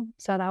viral.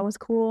 So that was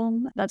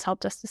cool. That's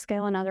helped us to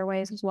scale in other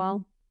ways as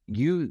well.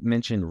 You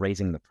mentioned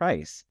raising the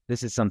price.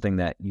 This is something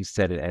that you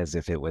said it as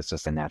if it was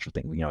just a natural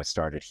thing. It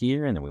started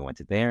here and then we went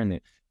to there. And then,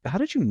 how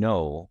did you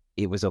know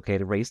it was okay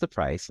to raise the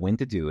price, when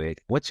to do it?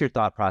 What's your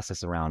thought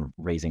process around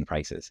raising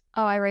prices?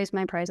 Oh, I raised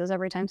my prices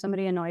every time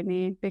somebody annoyed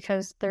me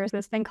because there's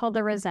this thing called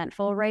the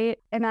resentful rate.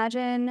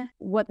 Imagine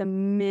what the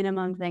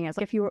minimum thing is.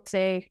 If you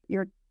say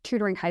you're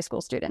tutoring high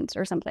school students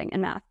or something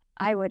in math,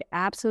 I would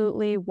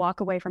absolutely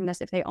walk away from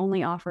this if they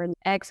only offered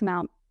X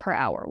amount per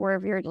hour. Where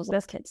if you're just,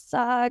 this kid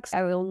sucks,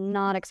 I will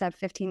not accept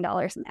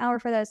 $15 an hour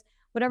for this.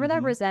 Whatever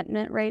that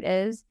resentment rate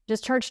is,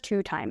 just charge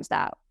 2 times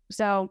that.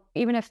 So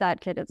even if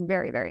that kid is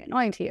very, very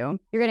annoying to you,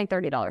 you're getting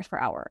 $30 per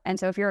hour. And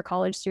so if you're a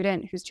college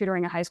student who's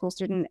tutoring a high school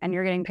student and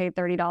you're getting paid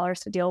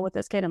 $30 to deal with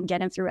this kid and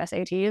get him through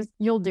SATs,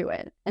 you'll do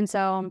it. And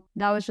so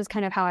that was just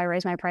kind of how I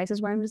raised my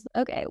prices, where I'm just,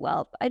 okay,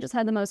 well, I just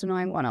had the most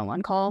annoying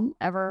one-on-one call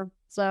ever.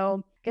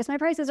 So I guess my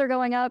prices are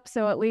going up.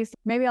 So at least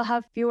maybe I'll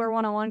have fewer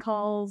one-on-one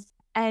calls.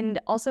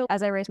 And also,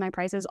 as I raised my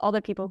prices, all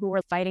the people who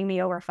were fighting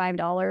me over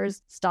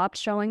 $5 stopped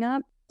showing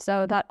up.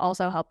 So that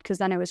also helped, because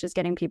then it was just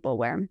getting people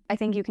where I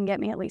think you can get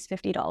me at least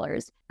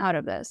 $50 out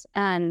of this.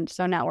 And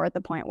so now we're at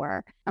the point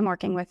where I'm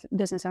working with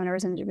business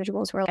owners and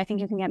individuals who are, I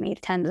think you can get me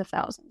tens of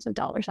thousands of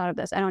dollars out of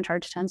this. I don't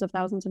charge tens of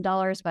thousands of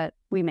dollars, but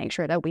we make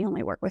sure that we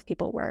only work with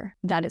people where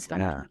that is fun.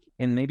 Yeah.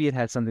 And maybe it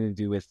had something to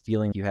do with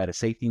feeling you had a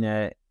safety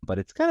net, but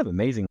it's kind of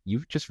amazing.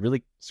 You just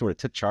really sort of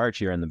took charge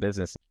here in the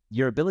business.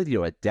 Your ability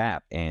to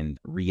adapt and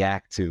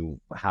react to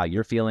how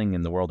you're feeling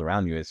in the world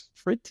around you is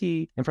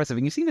pretty impressive.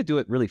 And you seem to do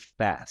it really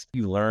fast.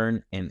 You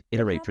learn and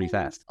iterate pretty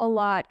fast. A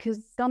lot, because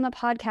on the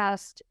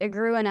podcast, it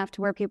grew enough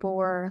to where people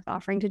were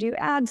offering to do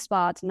ad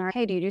spots and are,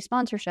 hey, do you do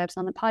sponsorships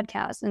on the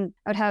podcast? And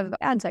I would have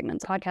ad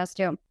segments, podcasts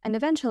too. And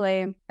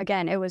eventually,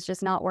 again, it was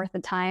just not worth the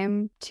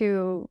time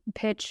to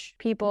pitch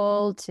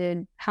people,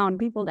 to hound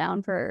people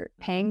down for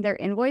paying their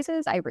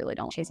invoices. I really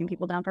don't chasing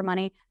people down for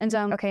money. And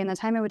so, okay, in the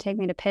time it would take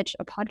me to pitch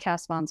a podcast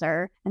sponsor,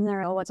 and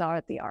they're, oh, what's all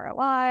the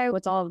ROI?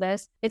 What's all of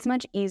this? It's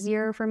much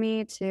easier for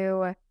me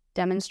to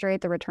demonstrate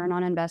the return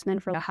on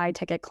investment for a high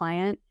ticket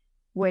client,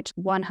 which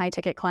one high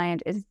ticket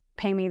client is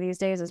paying me these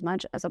days as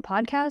much as a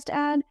podcast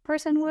ad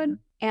person would.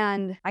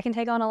 And I can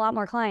take on a lot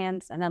more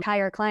clients and then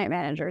hire client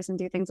managers and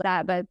do things like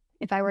that. But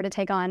if I were to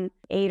take on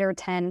 8 or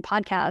 10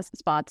 podcast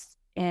spots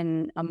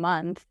in a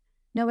month,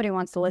 nobody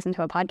wants to listen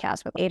to a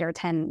podcast with 8 or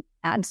 10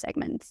 ad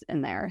segments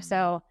in there.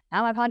 So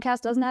now my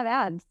podcast doesn't have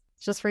ads.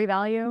 It's just free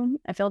value.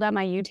 I filled out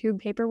my YouTube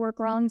paperwork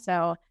wrong,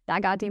 so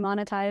that got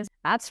demonetized.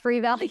 That's free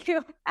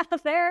value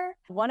out there.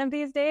 One of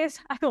these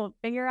days, I will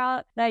figure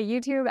out that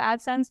YouTube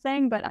AdSense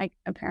thing, but I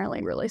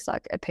apparently really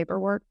suck at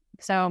paperwork.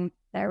 So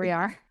there we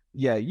are.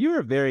 Yeah, you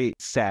are very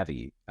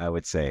savvy, I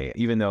would say,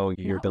 even though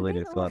your ability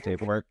to fill out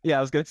paperwork. Yeah,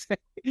 I was going to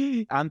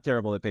say, I'm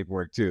terrible at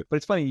paperwork too. But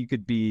it's funny, you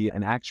could be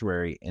an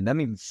actuary, and that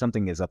means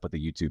something is up with the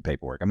YouTube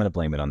paperwork. I'm going to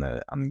blame it on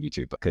the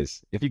YouTube,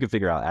 because if you could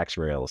figure out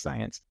actuarial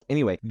science.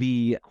 Anyway,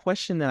 the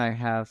question that I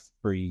have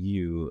for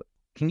you,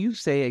 can you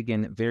say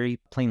again very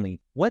plainly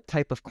what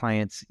type of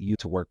clients you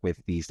to work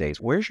with these days?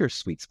 Where's your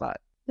sweet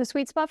spot? The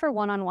sweet spot for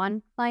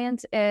one-on-one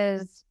clients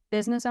is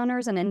business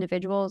owners and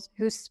individuals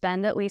who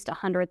spend at least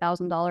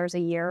 $100,000 a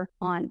year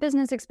on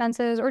business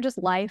expenses or just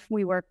life.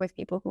 We work with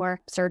people who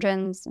are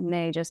surgeons and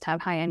they just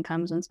have high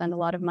incomes and spend a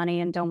lot of money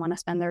and don't want to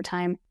spend their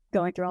time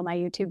going through all my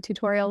YouTube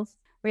tutorials.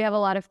 We have a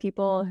lot of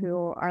people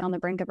who are on the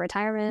brink of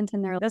retirement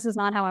and they're, this is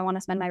not how I want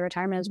to spend my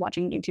retirement, is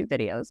watching YouTube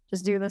videos.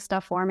 Just do this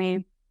stuff for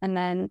me. And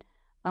then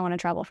I want to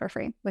travel for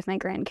free with my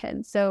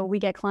grandkids. So we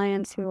get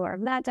clients who are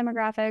of that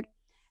demographic.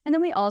 And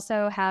then we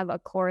also have a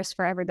course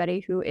for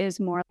everybody who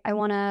is more, I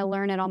want to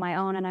learn it on my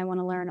own and I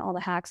want to learn all the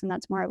hacks. And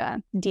that's more of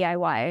a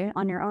DIY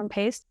on your own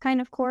pace kind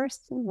of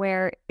course,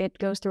 where it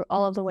goes through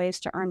all of the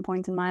ways to earn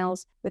points and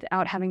miles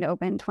without having to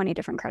open 20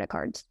 different credit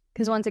cards.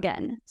 Because once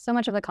again, so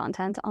much of the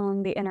content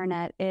on the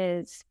internet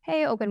is,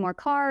 hey, open more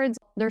cards.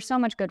 There's so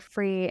much good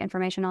free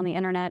information on the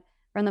internet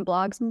from the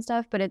blogs and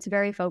stuff, but it's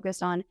very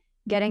focused on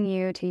getting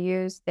you to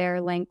use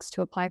their links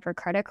to apply for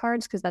credit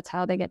cards, because that's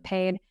how they get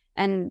paid.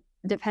 And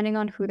depending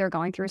on who they're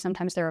going through,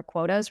 sometimes there are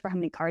quotas for how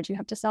many cards you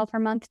have to sell per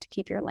month to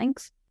keep your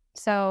links.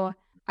 So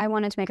I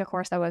wanted to make a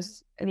course that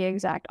was the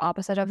exact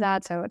opposite of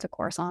that. So it's a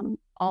course on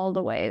all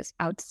the ways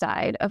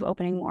outside of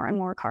opening more and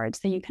more cards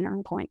that you can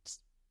earn points.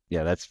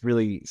 Yeah, that's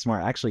really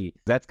smart. Actually,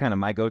 that's kind of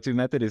my go-to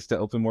method, is to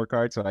open more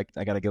cards. So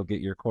I got to go get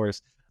your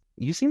course.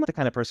 You seem like the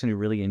kind of person who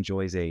really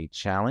enjoys a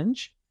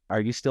challenge. Are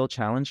you still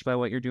challenged by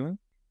what you're doing?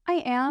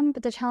 I am,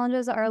 but the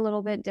challenges are a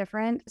little bit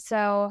different.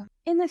 So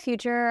in the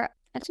future,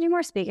 I have to do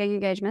more speaking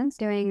engagements,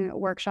 doing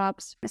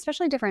workshops,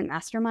 especially different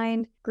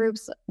mastermind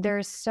groups.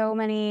 There's so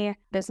many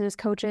business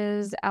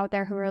coaches out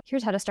there who are,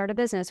 here's how to start a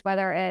business,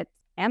 whether it's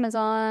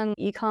Amazon,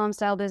 e-com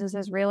style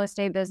businesses, real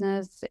estate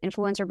business,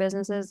 influencer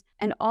businesses,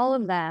 and all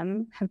of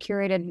them have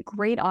curated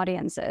great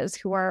audiences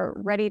who are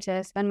ready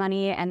to spend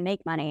money and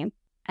make money.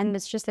 And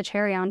it's just the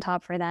cherry on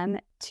top for them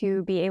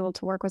to be able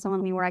to work with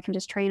someone where I can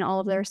just train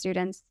all of their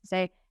students to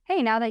say,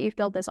 hey, now that you've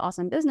built this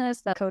awesome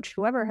business that coach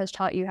whoever has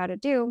taught you how to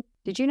do,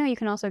 did you know you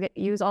can also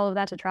use all of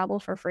that to travel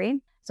for free?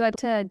 So I like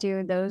to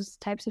do those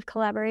types of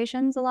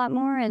collaborations a lot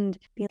more and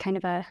be kind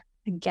of a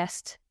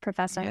guest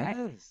professor. Yes.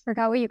 I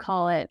forgot what you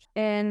call it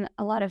in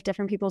a lot of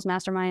different people's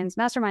masterminds.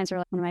 Masterminds are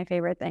like one of my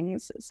favorite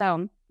things.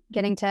 So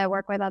getting to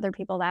work with other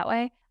people that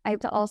way. I have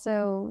to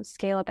also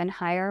scale up and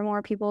hire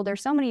more people.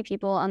 There's so many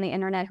people on the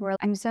internet who are,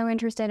 I'm so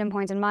interested in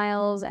points and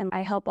miles, and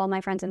I help all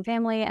my friends and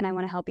family, and I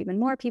want to help even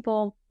more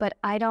people, but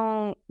I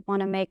don't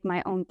want to make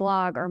my own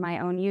blog or my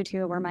own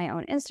YouTube or my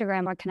own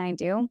Instagram. What can I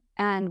do?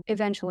 And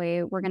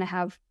eventually we're going to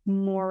have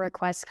more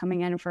requests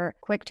coming in for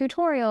quick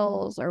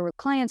tutorials or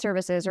client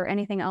services or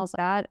anything else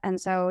like that.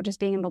 And so just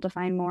being able to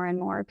find more and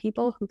more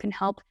people who can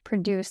help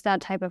produce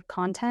that type of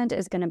content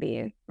is going to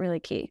be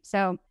really key.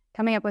 So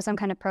coming up with some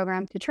kind of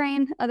program to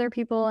train other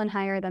people and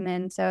hire them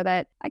in so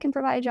that I can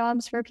provide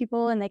jobs for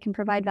people and they can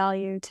provide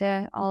value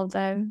to all of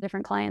the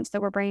different clients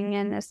that we're bringing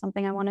in is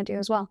something I want to do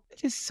as well.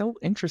 It is so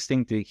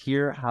interesting to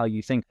hear how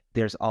you think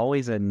there's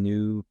always a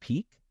new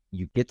peak.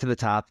 You get to the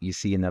top, you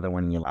see another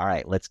one, and you're like, all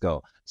right, let's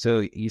go.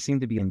 So you seem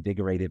to be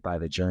invigorated by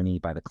the journey,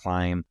 by the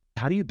climb.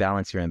 How do you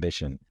balance your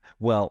ambition?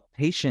 Well,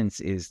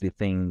 patience is the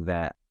thing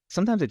that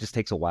sometimes it just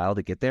takes a while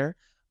to get there.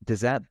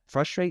 Does that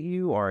frustrate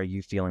you, or are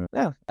you feeling,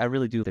 yeah, I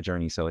really do the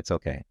journey, so it's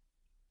okay?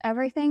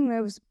 Everything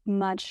moves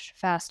much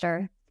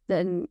faster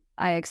than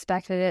I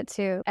expected it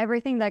to.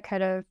 Everything that could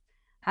have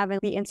having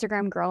the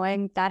Instagram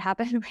growing, that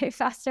happened way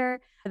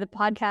faster. The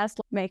podcast,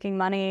 making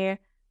money,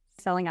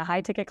 selling a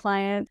high ticket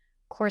client,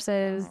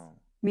 courses,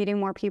 meeting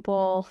more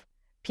people,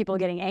 people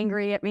getting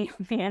angry at me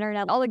on the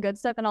internet, all the good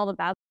stuff and all the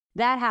bad.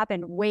 That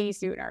happened way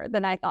sooner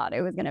than I thought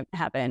it was going to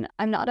happen.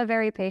 I'm not a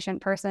very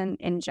patient person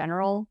in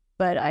general,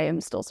 but I am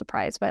still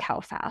surprised by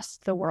how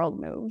fast the world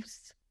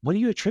moves. What do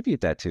you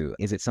attribute that to?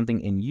 Is it something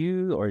in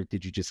you, or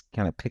did you just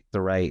kind of pick the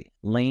right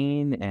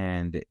lane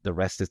and the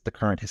rest is the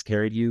current has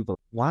carried you? But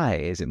why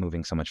is it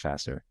moving so much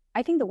faster?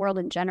 I think the world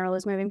in general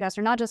is moving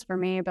faster, not just for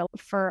me, but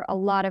for a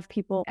lot of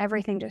people.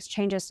 Everything just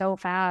changes so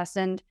fast.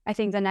 And I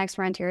think the next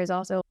frontier is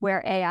also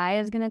where AI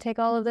is going to take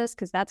all of this,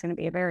 because that's going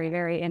to be very,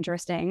 very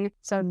interesting.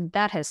 So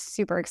that has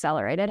super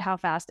accelerated how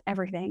fast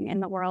everything in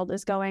the world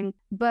is going.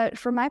 But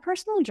for my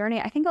personal journey,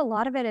 I think a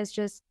lot of it is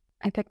just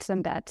I picked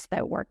some bets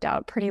that worked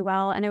out pretty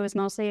well. And it was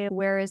mostly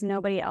where is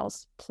nobody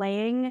else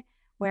playing,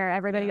 where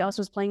everybody else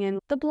was playing in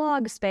the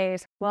blog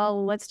space.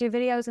 Well, let's do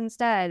videos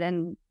instead.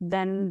 And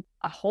then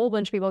a whole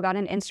bunch of people got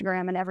in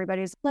Instagram and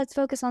everybody's, let's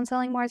focus on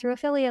selling more through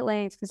affiliate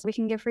links because we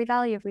can give free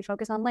value if we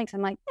focus on links.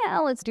 I'm like, yeah,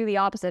 let's do the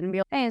opposite and be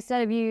like, hey,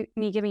 instead of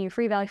me giving you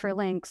free value for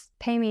links,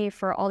 pay me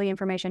for all the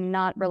information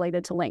not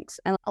related to links.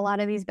 And a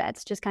lot of these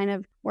bets just kind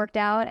of worked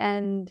out.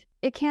 And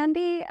it can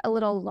be a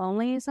little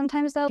lonely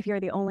sometimes, though, if you're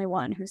the only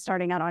one who's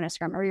starting out on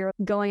Instagram or you're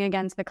going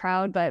against the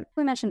crowd. But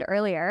we mentioned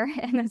earlier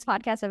in this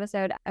podcast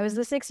episode, I was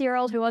the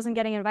 6-year-old who wasn't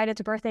getting invited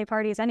to birthday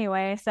parties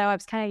anyway. So I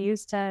was kind of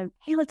used to,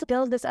 hey, let's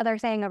build this other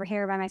thing over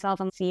here by myself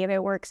and see if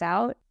it works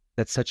out.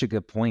 That's such a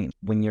good point.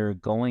 When you're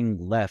going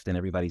left and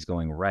everybody's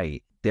going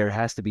right, there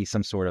has to be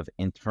some sort of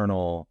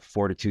internal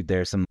fortitude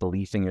there, some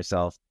belief in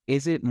yourself.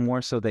 Is it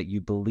more so that you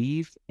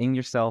believe in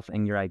yourself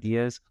and your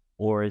ideas,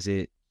 or is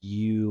it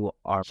you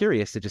are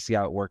curious to just see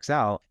how it works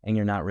out and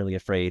you're not really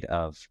afraid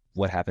of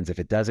what happens if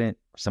it doesn't,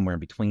 or somewhere in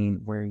between?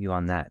 Where are you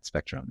on that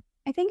spectrum?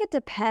 I think it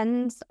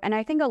depends. And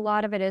I think a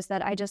lot of it is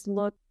that I just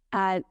look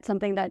at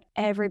something that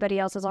everybody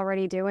else is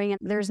already doing. And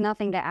there's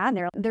nothing to add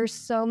there. There's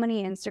so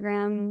many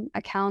Instagram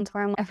accounts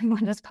where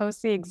everyone just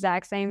posts the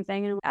exact same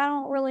thing. And I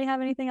don't really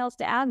have anything else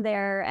to add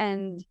there.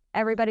 And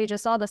everybody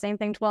just saw the same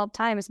thing 12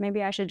 times.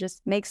 Maybe I should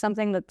just make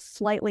something that's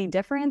slightly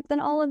different than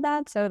all of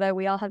that so that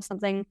we all have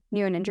something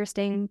new and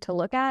interesting to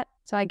look at.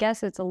 So I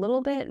guess it's a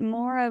little bit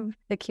more of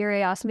the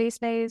curiosity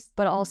space,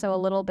 but also a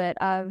little bit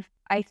of,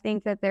 I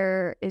think that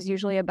there is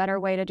usually a better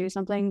way to do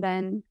something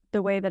than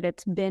the way that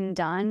it's been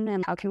done.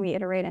 And how can we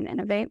iterate and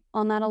innovate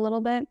on that a little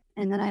bit?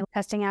 And then I'm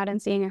testing out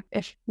and seeing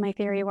if my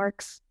theory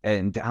works.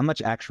 And how much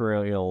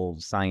actuarial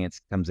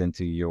science comes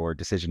into your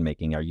decision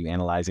making? Are you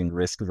analyzing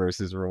risk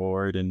versus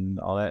reward and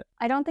all that?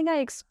 I don't think I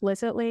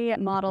explicitly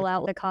model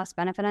out the cost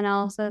benefit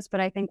analysis,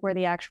 but I think where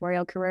the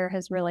actuarial career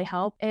has really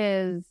helped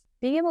is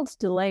being able to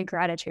delay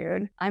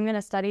gratitude. I'm going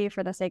to study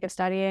for the sake of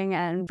studying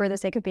and for the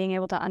sake of being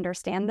able to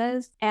understand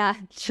this,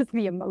 and just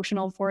the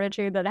emotional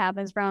fortitude that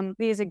happens from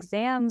these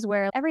exams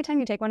where every time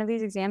you take one of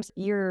these exams,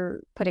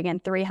 you're putting in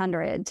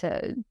 300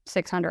 to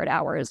 600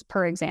 hours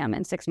per exam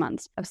in 6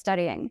 months of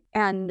studying.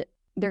 And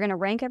they're going to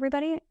rank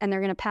everybody and they're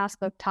going to pass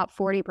the top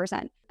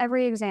 40%.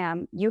 Every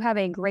exam, you have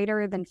a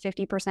greater than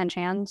 50%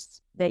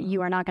 chance that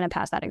you are not going to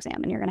pass that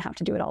exam and you're going to have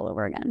to do it all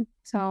over again.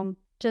 So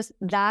just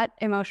that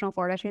emotional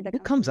fortitude. Who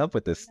comes up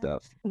with this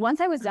stuff? Once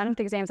I was done with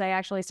the exams, I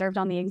actually served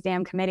on the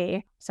exam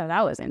committee. So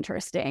that was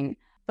interesting.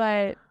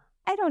 But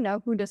I don't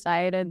know who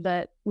decided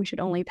that we should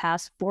only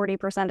pass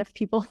 40% of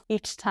people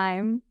each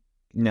time.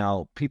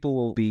 Now, people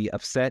will be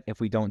upset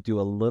if we don't do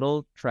a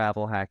little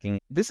travel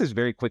hacking. This is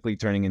very quickly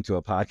turning into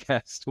a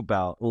podcast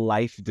about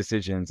life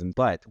decisions,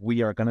 but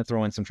we are going to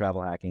throw in some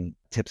travel hacking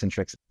tips and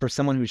tricks for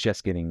someone who's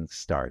just getting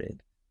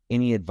started.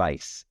 Any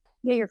advice?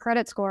 Get your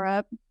credit score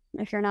up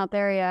if you're not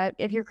there yet.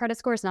 If your credit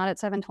score is not at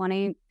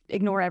 720,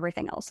 ignore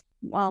everything else.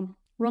 Well,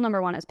 rule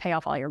number one is pay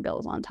off all your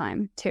bills on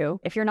time. 2,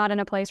 if you're not in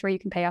a place where you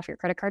can pay off your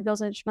credit card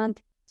bills each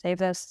month, save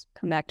this,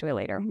 come back to it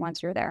later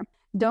once you're there.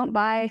 Don't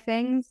buy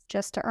things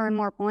just to earn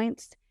more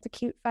points. It's a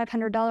cute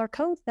 $500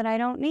 coat that I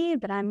don't need,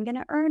 but I'm going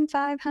to earn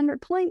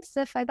 500 points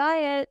if I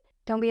buy it.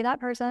 Don't be that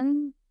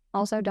person.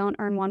 Also, don't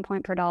earn 1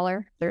 point per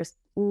dollar. There's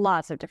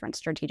lots of different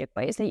strategic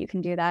ways that you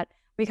can do that.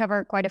 We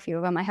cover quite a few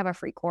of them. I have a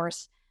free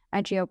course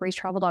at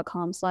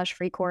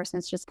geobreezetravel.com/free course. And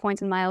it's just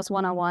points and miles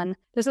 101.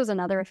 This was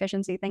another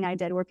efficiency thing I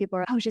did where people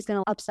are, oh, she's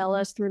going to upsell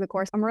us through the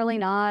course. I'm really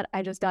not.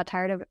 I just got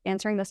tired of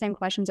answering the same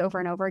questions over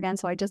and over again.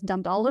 So I just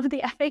dumped all of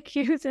the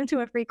FAQs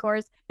into a free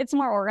course. It's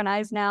more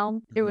organized now.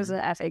 It was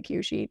an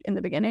FAQ sheet in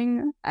the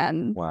beginning.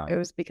 And It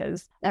was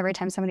because every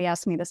time somebody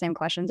asked me the same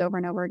questions over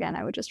and over again,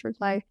 I would just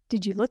reply,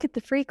 did you look at the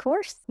free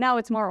course? Now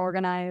it's more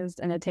organized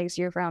and it takes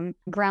you from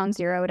ground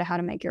zero to how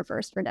to make your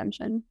first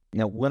redemption.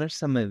 Now, what are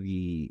some of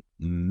the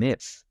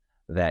myths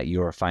that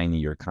you're finding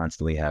you're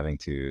constantly having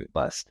to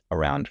bust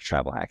around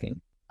travel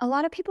hacking? A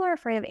lot of people are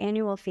afraid of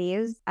annual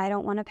fees. I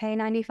don't want to pay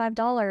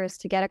 $95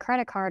 to get a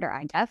credit card, or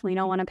I definitely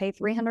don't want to pay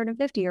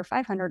 $350 or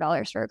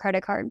 $500 for a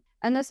credit card.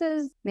 And this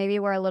is maybe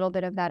where a little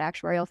bit of that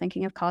actuarial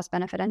thinking of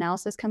cost-benefit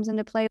analysis comes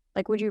into play.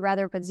 Like, would you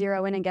rather put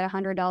 $0 in and get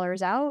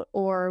 $100 out,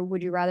 or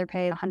would you rather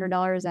pay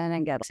 $100 in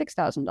and get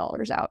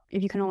 $6,000 out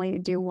if you can only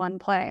do one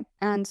play?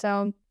 And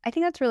so I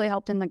think that's really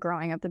helped in the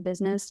growing of the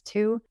business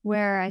too,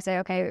 where I say,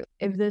 okay,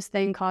 if this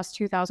thing costs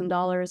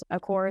 $2,000 a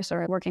course,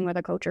 or working with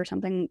a coach or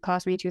something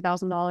cost me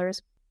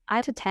 $2,000, I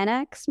have to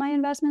 10x my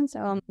investment.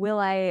 So will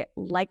I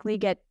likely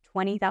get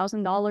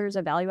 $20,000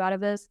 of value out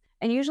of this?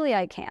 And usually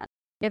I can.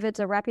 If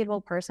it's a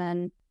reputable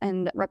person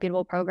and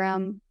reputable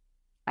program,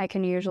 I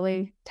can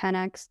usually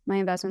 10x my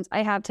investments.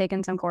 I have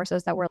taken some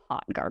courses that were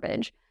hot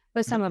garbage,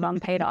 but some of them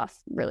paid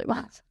off really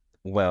well.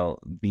 Well,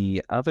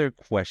 the other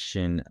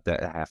question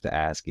that I have to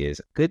ask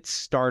is, good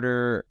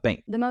starter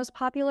bank. The most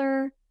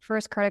popular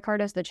first credit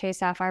card is the Chase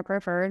Sapphire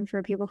Preferred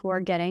for people who are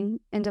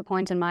getting into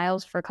points and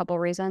miles for a couple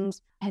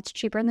reasons. It's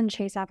cheaper than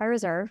Chase Sapphire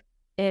Reserve.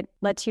 It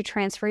lets you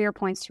transfer your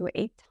points to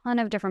a ton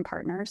of different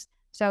partners.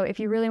 So if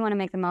you really want to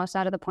make the most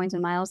out of the points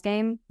and miles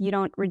game, you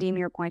don't redeem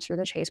your points through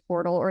the Chase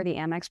portal or the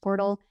Amex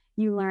portal.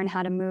 You learn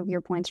how to move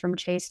your points from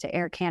Chase to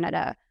Air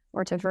Canada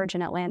or to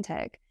Virgin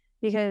Atlantic.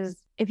 Because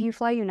if you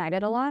fly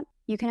United a lot,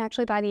 you can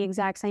actually buy the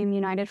exact same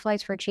United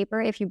flights for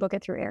cheaper if you book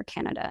it through Air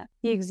Canada.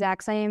 The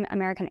exact same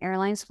American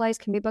Airlines flights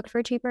can be booked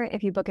for cheaper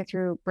if you book it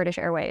through British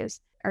Airways.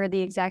 Or the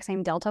exact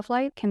same Delta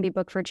flight can be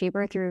booked for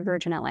cheaper through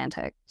Virgin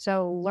Atlantic.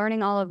 So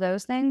learning all of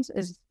those things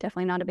is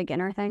definitely not a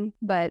beginner thing,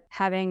 but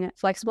having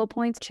flexible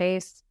points,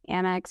 Chase,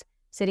 Amex,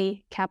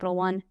 Citi, Capital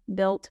One,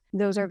 Bilt,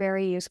 those are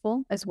very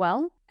useful as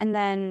well. And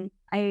then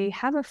I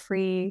have a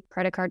free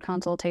credit card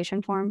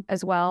consultation form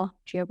as well,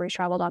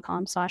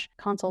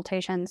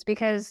 geobreezetravel.com/consultations,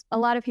 because a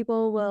lot of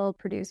people will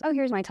produce, oh,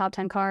 here's my top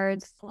 10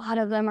 cards. A lot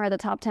of them are the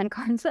top 10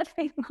 cards that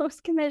pay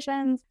most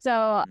commissions.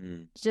 So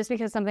just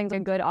because something's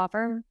a good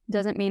offer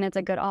doesn't mean it's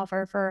a good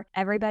offer for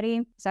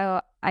everybody.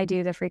 So I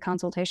do the free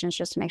consultations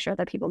just to make sure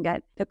that people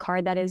get the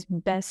card that is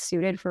best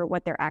suited for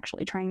what they're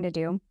actually trying to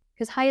do.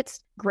 Because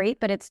Hyatt's great,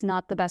 but it's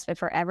not the best fit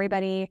for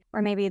everybody.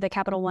 Or maybe the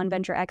Capital One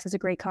Venture X is a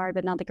great card,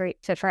 but not the great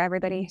fit for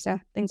everybody. So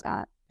things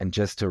got. And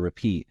just to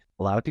repeat,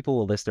 a lot of people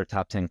will list their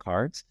top 10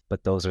 cards,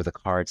 but those are the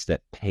cards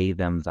that pay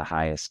them the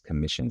highest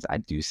commissions. I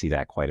do see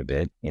that quite a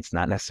bit. It's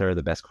not necessarily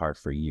the best card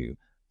for you.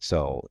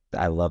 So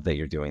I love that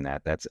you're doing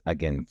that. That's,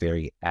 again,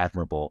 very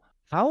admirable.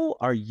 How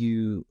are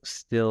you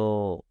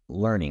still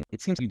learning?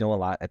 It seems you know a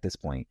lot at this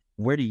point.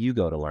 Where do you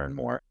go to learn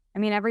more? I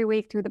mean, every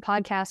week through the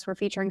podcast, we're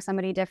featuring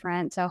somebody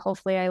different. So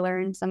hopefully I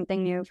learn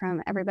something new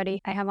from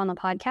everybody I have on the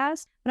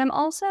podcast. But I'm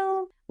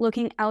also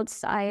looking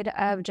outside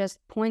of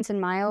just points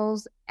and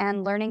miles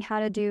and learning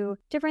how to do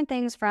different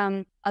things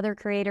from other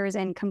creators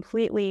in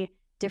completely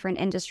different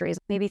industries,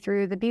 maybe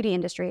through the beauty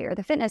industry or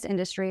the fitness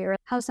industry, or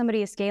how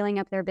somebody is scaling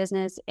up their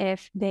business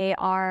if they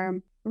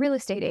are real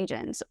estate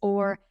agents,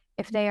 or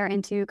if they are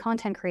into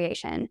content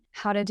creation,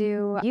 how to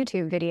do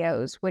YouTube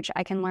videos, which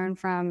I can learn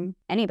from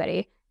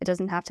anybody. It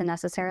doesn't have to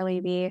necessarily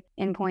be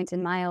in points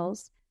and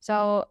miles.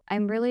 So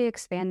I'm really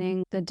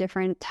expanding the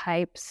different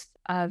types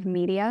of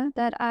media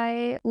that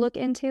I look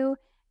into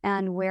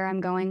and where I'm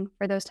going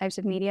for those types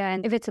of media,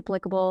 and if it's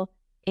applicable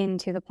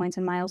into the points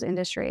and miles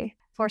industry.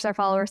 Force our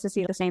followers to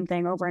see the same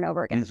thing over and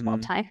over again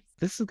 12 times.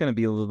 This is going to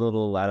be a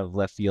little out of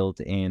left field,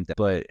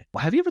 but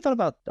have you ever thought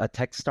about a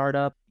tech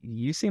startup?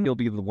 You seem you'll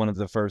be one of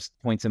the first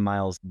points and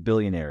miles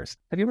billionaires.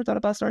 Have you ever thought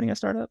about starting a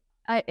startup?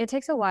 It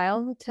takes a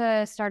while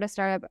to start a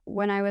startup.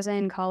 When I was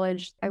in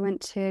college, I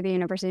went to the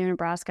University of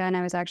Nebraska, and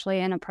I was actually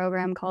in a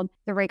program called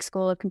the Rake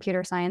School of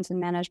Computer Science and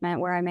Management,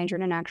 where I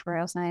majored in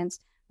actuarial science.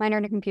 minor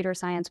in computer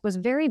science, was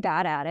very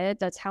bad at it.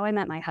 That's how I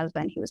met my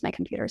husband. He was my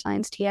computer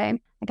science TA. I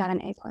got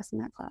an A+ in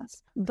that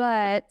class.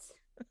 But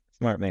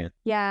Smart man.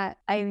 yeah,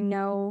 I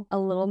know a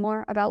little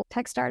more about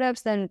tech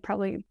startups than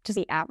probably just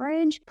the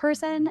average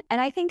person.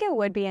 And I think it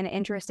would be an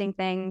interesting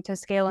thing to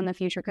scale in the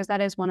future, because that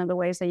is one of the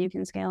ways that you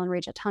can scale and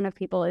reach a ton of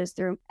people is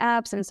through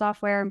apps and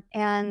software.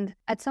 And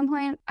at some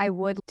point, I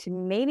would to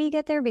maybe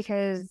get there,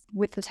 because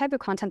with the type of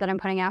content that I'm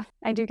putting out,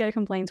 I do get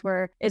complaints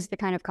where it's the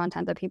kind of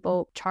content that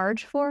people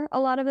charge for a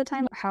lot of the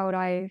time. How would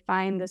I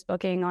find this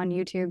booking on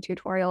YouTube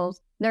tutorials?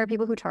 There are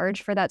people who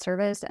charge for that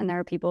service, and there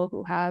are people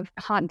who have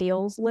hot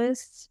deals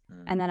lists.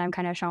 And then I'm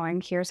kind of showing,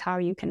 here's how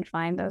you can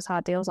find those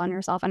hot deals on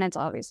yourself. And it's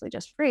obviously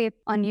just free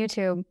on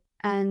YouTube,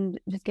 and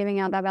just giving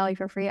out that value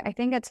for free. I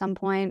think at some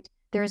point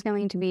there's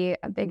going to be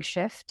a big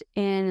shift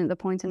in the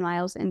points and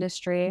miles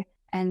industry.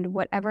 And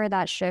whatever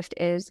that shift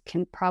is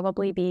can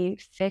probably be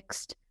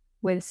fixed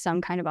with some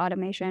kind of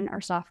automation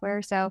or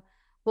software. So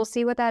we'll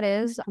see what that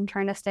is. I'm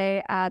trying to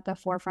stay at the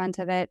forefront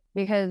of it,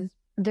 because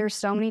there's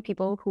so many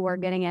people who are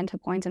getting into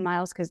points and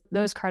miles because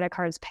those credit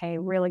cards pay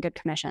really good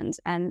commissions,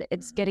 and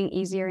it's getting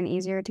easier and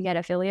easier to get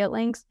affiliate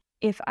links.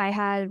 If I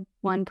had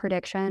one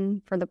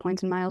prediction for the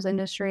points and miles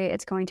industry,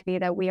 it's going to be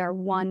that we are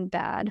one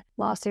bad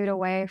lawsuit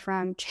away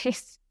from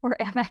Chase or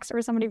Amex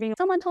or somebody being,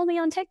 someone told me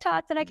on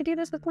TikTok that I could do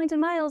this with points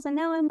and miles, and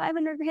now I'm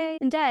 $500K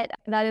in debt.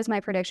 That is my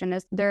prediction,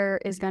 is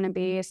there is going to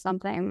be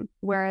something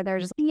where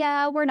there's,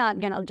 we're not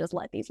going to just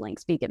let these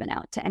links be given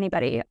out to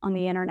anybody on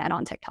the internet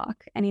on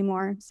TikTok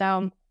anymore.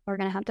 So we're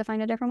going to have to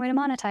find a different way to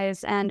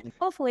monetize. And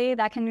hopefully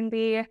that can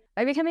be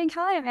by becoming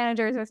client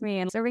managers with me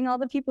and serving all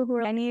the people who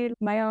I need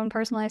my own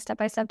personalized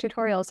step-by-step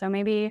tutorial. So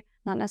maybe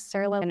not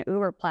necessarily an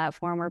Uber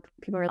platform where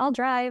people are, I'll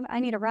drive, I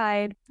need a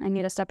ride, I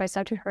need a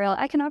step-by-step tutorial.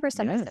 I can offer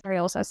step-by-step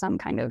tutorials as some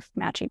kind of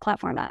matchy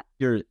platform. That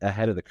You're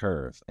ahead of the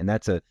curve. And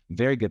that's a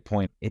very good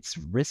point. It's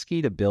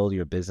risky to build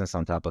your business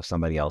on top of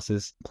somebody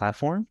else's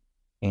platform.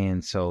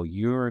 And so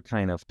you're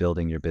kind of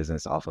building your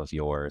business off of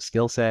your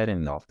skill set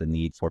and off the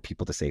need for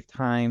people to save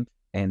time.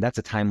 And that's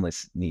a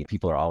timeless need.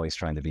 People are always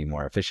trying to be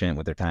more efficient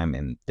with their time,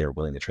 and they're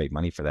willing to trade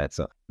money for that.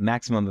 So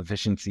maximum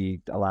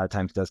efficiency a lot of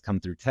times does come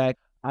through tech.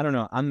 I don't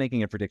know. I'm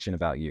making a prediction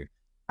about you.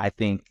 I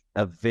think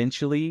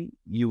eventually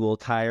you will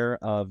tire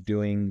of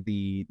doing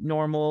the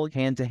normal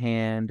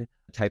hand-to-hand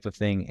type of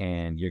thing,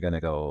 and you're going to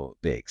go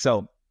big.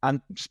 So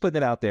I'm just putting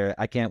it out there.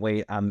 I can't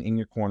wait. I'm in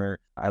your corner.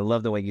 I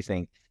love the way you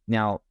think.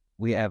 Now,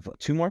 we have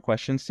 2 more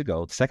questions to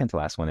go. The second to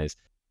last one is,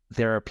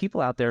 there are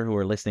people out there who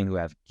are listening who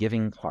have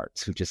giving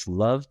hearts, who just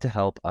love to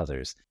help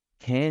others.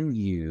 Can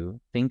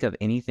you think of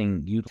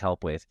anything you'd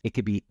help with? It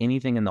could be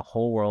anything in the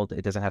whole world.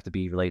 It doesn't have to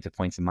be related to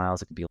points and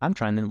miles. It could be, I'm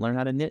trying to learn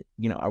how to knit,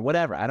 or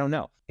whatever. I don't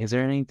know. Is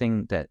there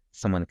anything that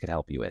someone could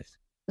help you with?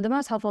 The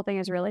most helpful thing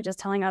is really just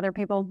telling other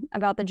people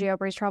about the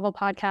GeoBreeze Travel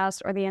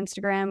podcast or the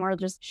Instagram, or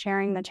just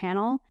sharing the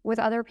channel with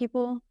other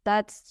people.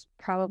 That's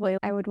probably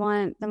I would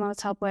want the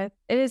most help with.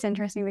 It is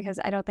interesting because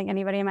I don't think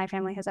anybody in my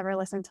family has ever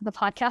listened to the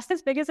podcast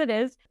as big as it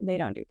is. They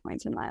don't do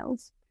points and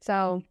miles.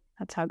 So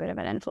that's how good of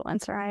an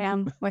influencer I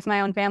am with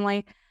my own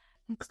family.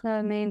 That's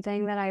the main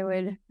thing that I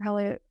would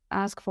probably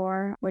ask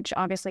for, which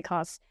obviously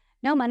costs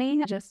no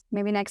money. Just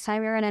maybe next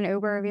time you're in an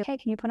Uber, be like, hey,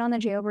 can you put on the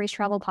GeoBreeze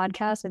Travel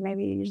podcast? And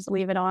maybe you just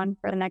leave it on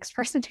for the next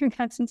person who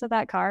gets into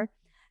that car.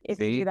 If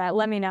you do that,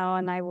 let me know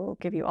and I will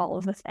give you all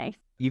of the things.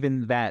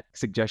 Even that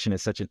suggestion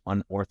is such an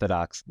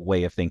unorthodox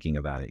way of thinking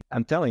about it.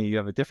 I'm telling you, you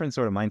have a different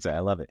sort of mindset. I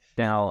love it.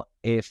 Now,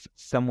 if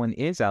someone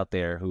is out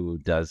there who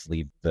does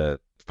leave the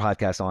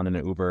podcast on in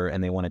an Uber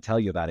and they want to tell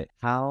you about it,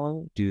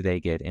 how do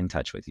they get in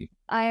touch with you?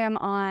 I am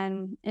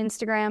on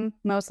Instagram,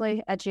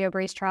 mostly at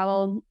GeoBreeze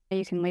Travel.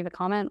 You can leave a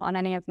comment on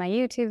any of my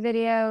YouTube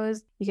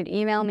videos. You can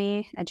email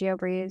me at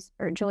GeoBreeze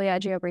or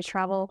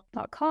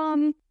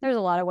julia@geobreezetravel.com. There's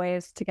a lot of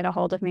ways to get a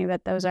hold of me,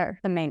 but those are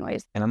the main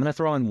ways. And I'm going to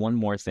throw in one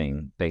more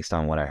thing based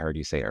on what I heard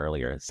you say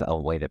earlier. It's a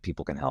way that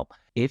people can help.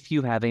 If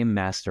you have a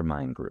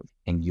mastermind group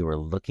and you are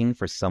looking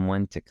for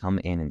someone to come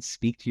in and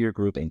speak to your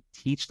group and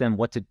teach them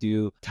what to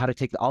do, how to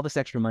take all this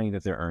extra money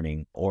that they're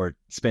earning or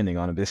spending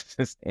on a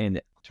business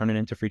and turn it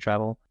into free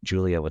travel,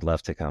 Julia would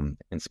love to come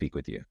and speak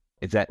with you.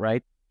 Is that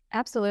right?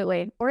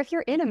 Absolutely. Or if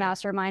you're in a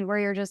mastermind where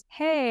you're just,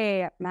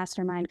 hey,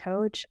 mastermind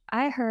coach,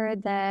 I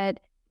heard that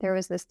there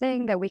was this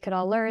thing that we could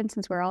all learn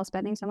since we're all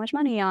spending so much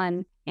money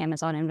on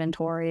Amazon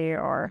inventory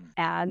or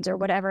ads or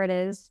whatever it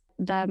is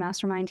the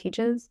mastermind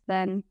teaches,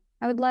 then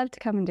I would love to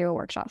come and do a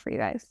workshop for you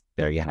guys.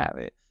 There you have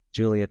it.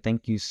 Julia,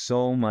 thank you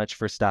so much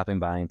for stopping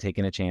by and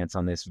taking a chance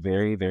on this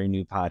very, very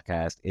new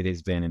podcast. It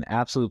has been an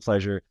absolute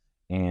pleasure.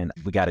 And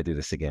we got to do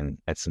this again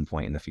at some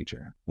point in the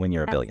future when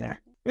you're a billionaire.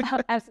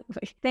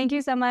 Absolutely. Thank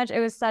you so much. It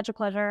was such a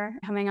pleasure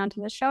coming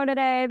onto the show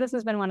today. This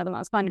has been one of the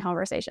most fun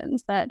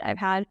conversations that I've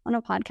had on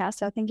a podcast.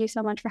 So thank you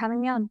so much for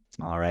having me on.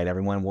 All right,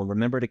 everyone. Well,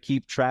 remember to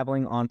keep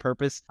traveling on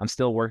purpose. I'm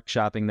still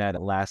workshopping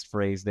that last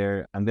phrase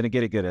there. I'm going to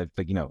get it good at,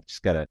 but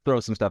just got to throw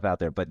some stuff out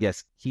there. But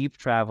yes, keep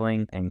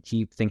traveling and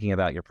keep thinking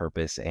about your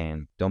purpose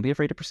and don't be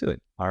afraid to pursue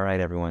it. All right,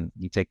 everyone.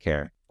 You take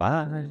care.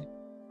 Bye.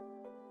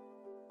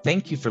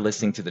 Thank you for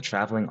listening to the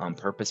Traveling on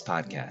Purpose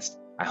podcast.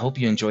 I hope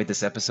you enjoyed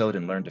this episode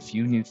and learned a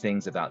few new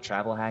things about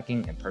travel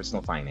hacking and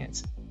personal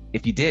finance.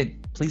 If you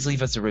did, please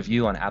leave us a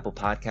review on Apple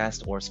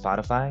Podcasts or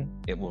Spotify.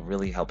 It will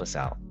really help us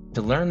out.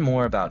 To learn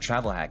more about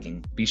travel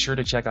hacking, be sure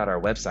to check out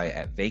our website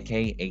at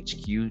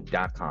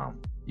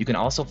vacayhq.com. You can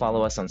also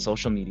follow us on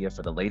social media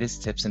for the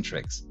latest tips and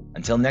tricks.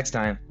 Until next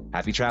time,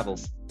 happy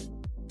travels.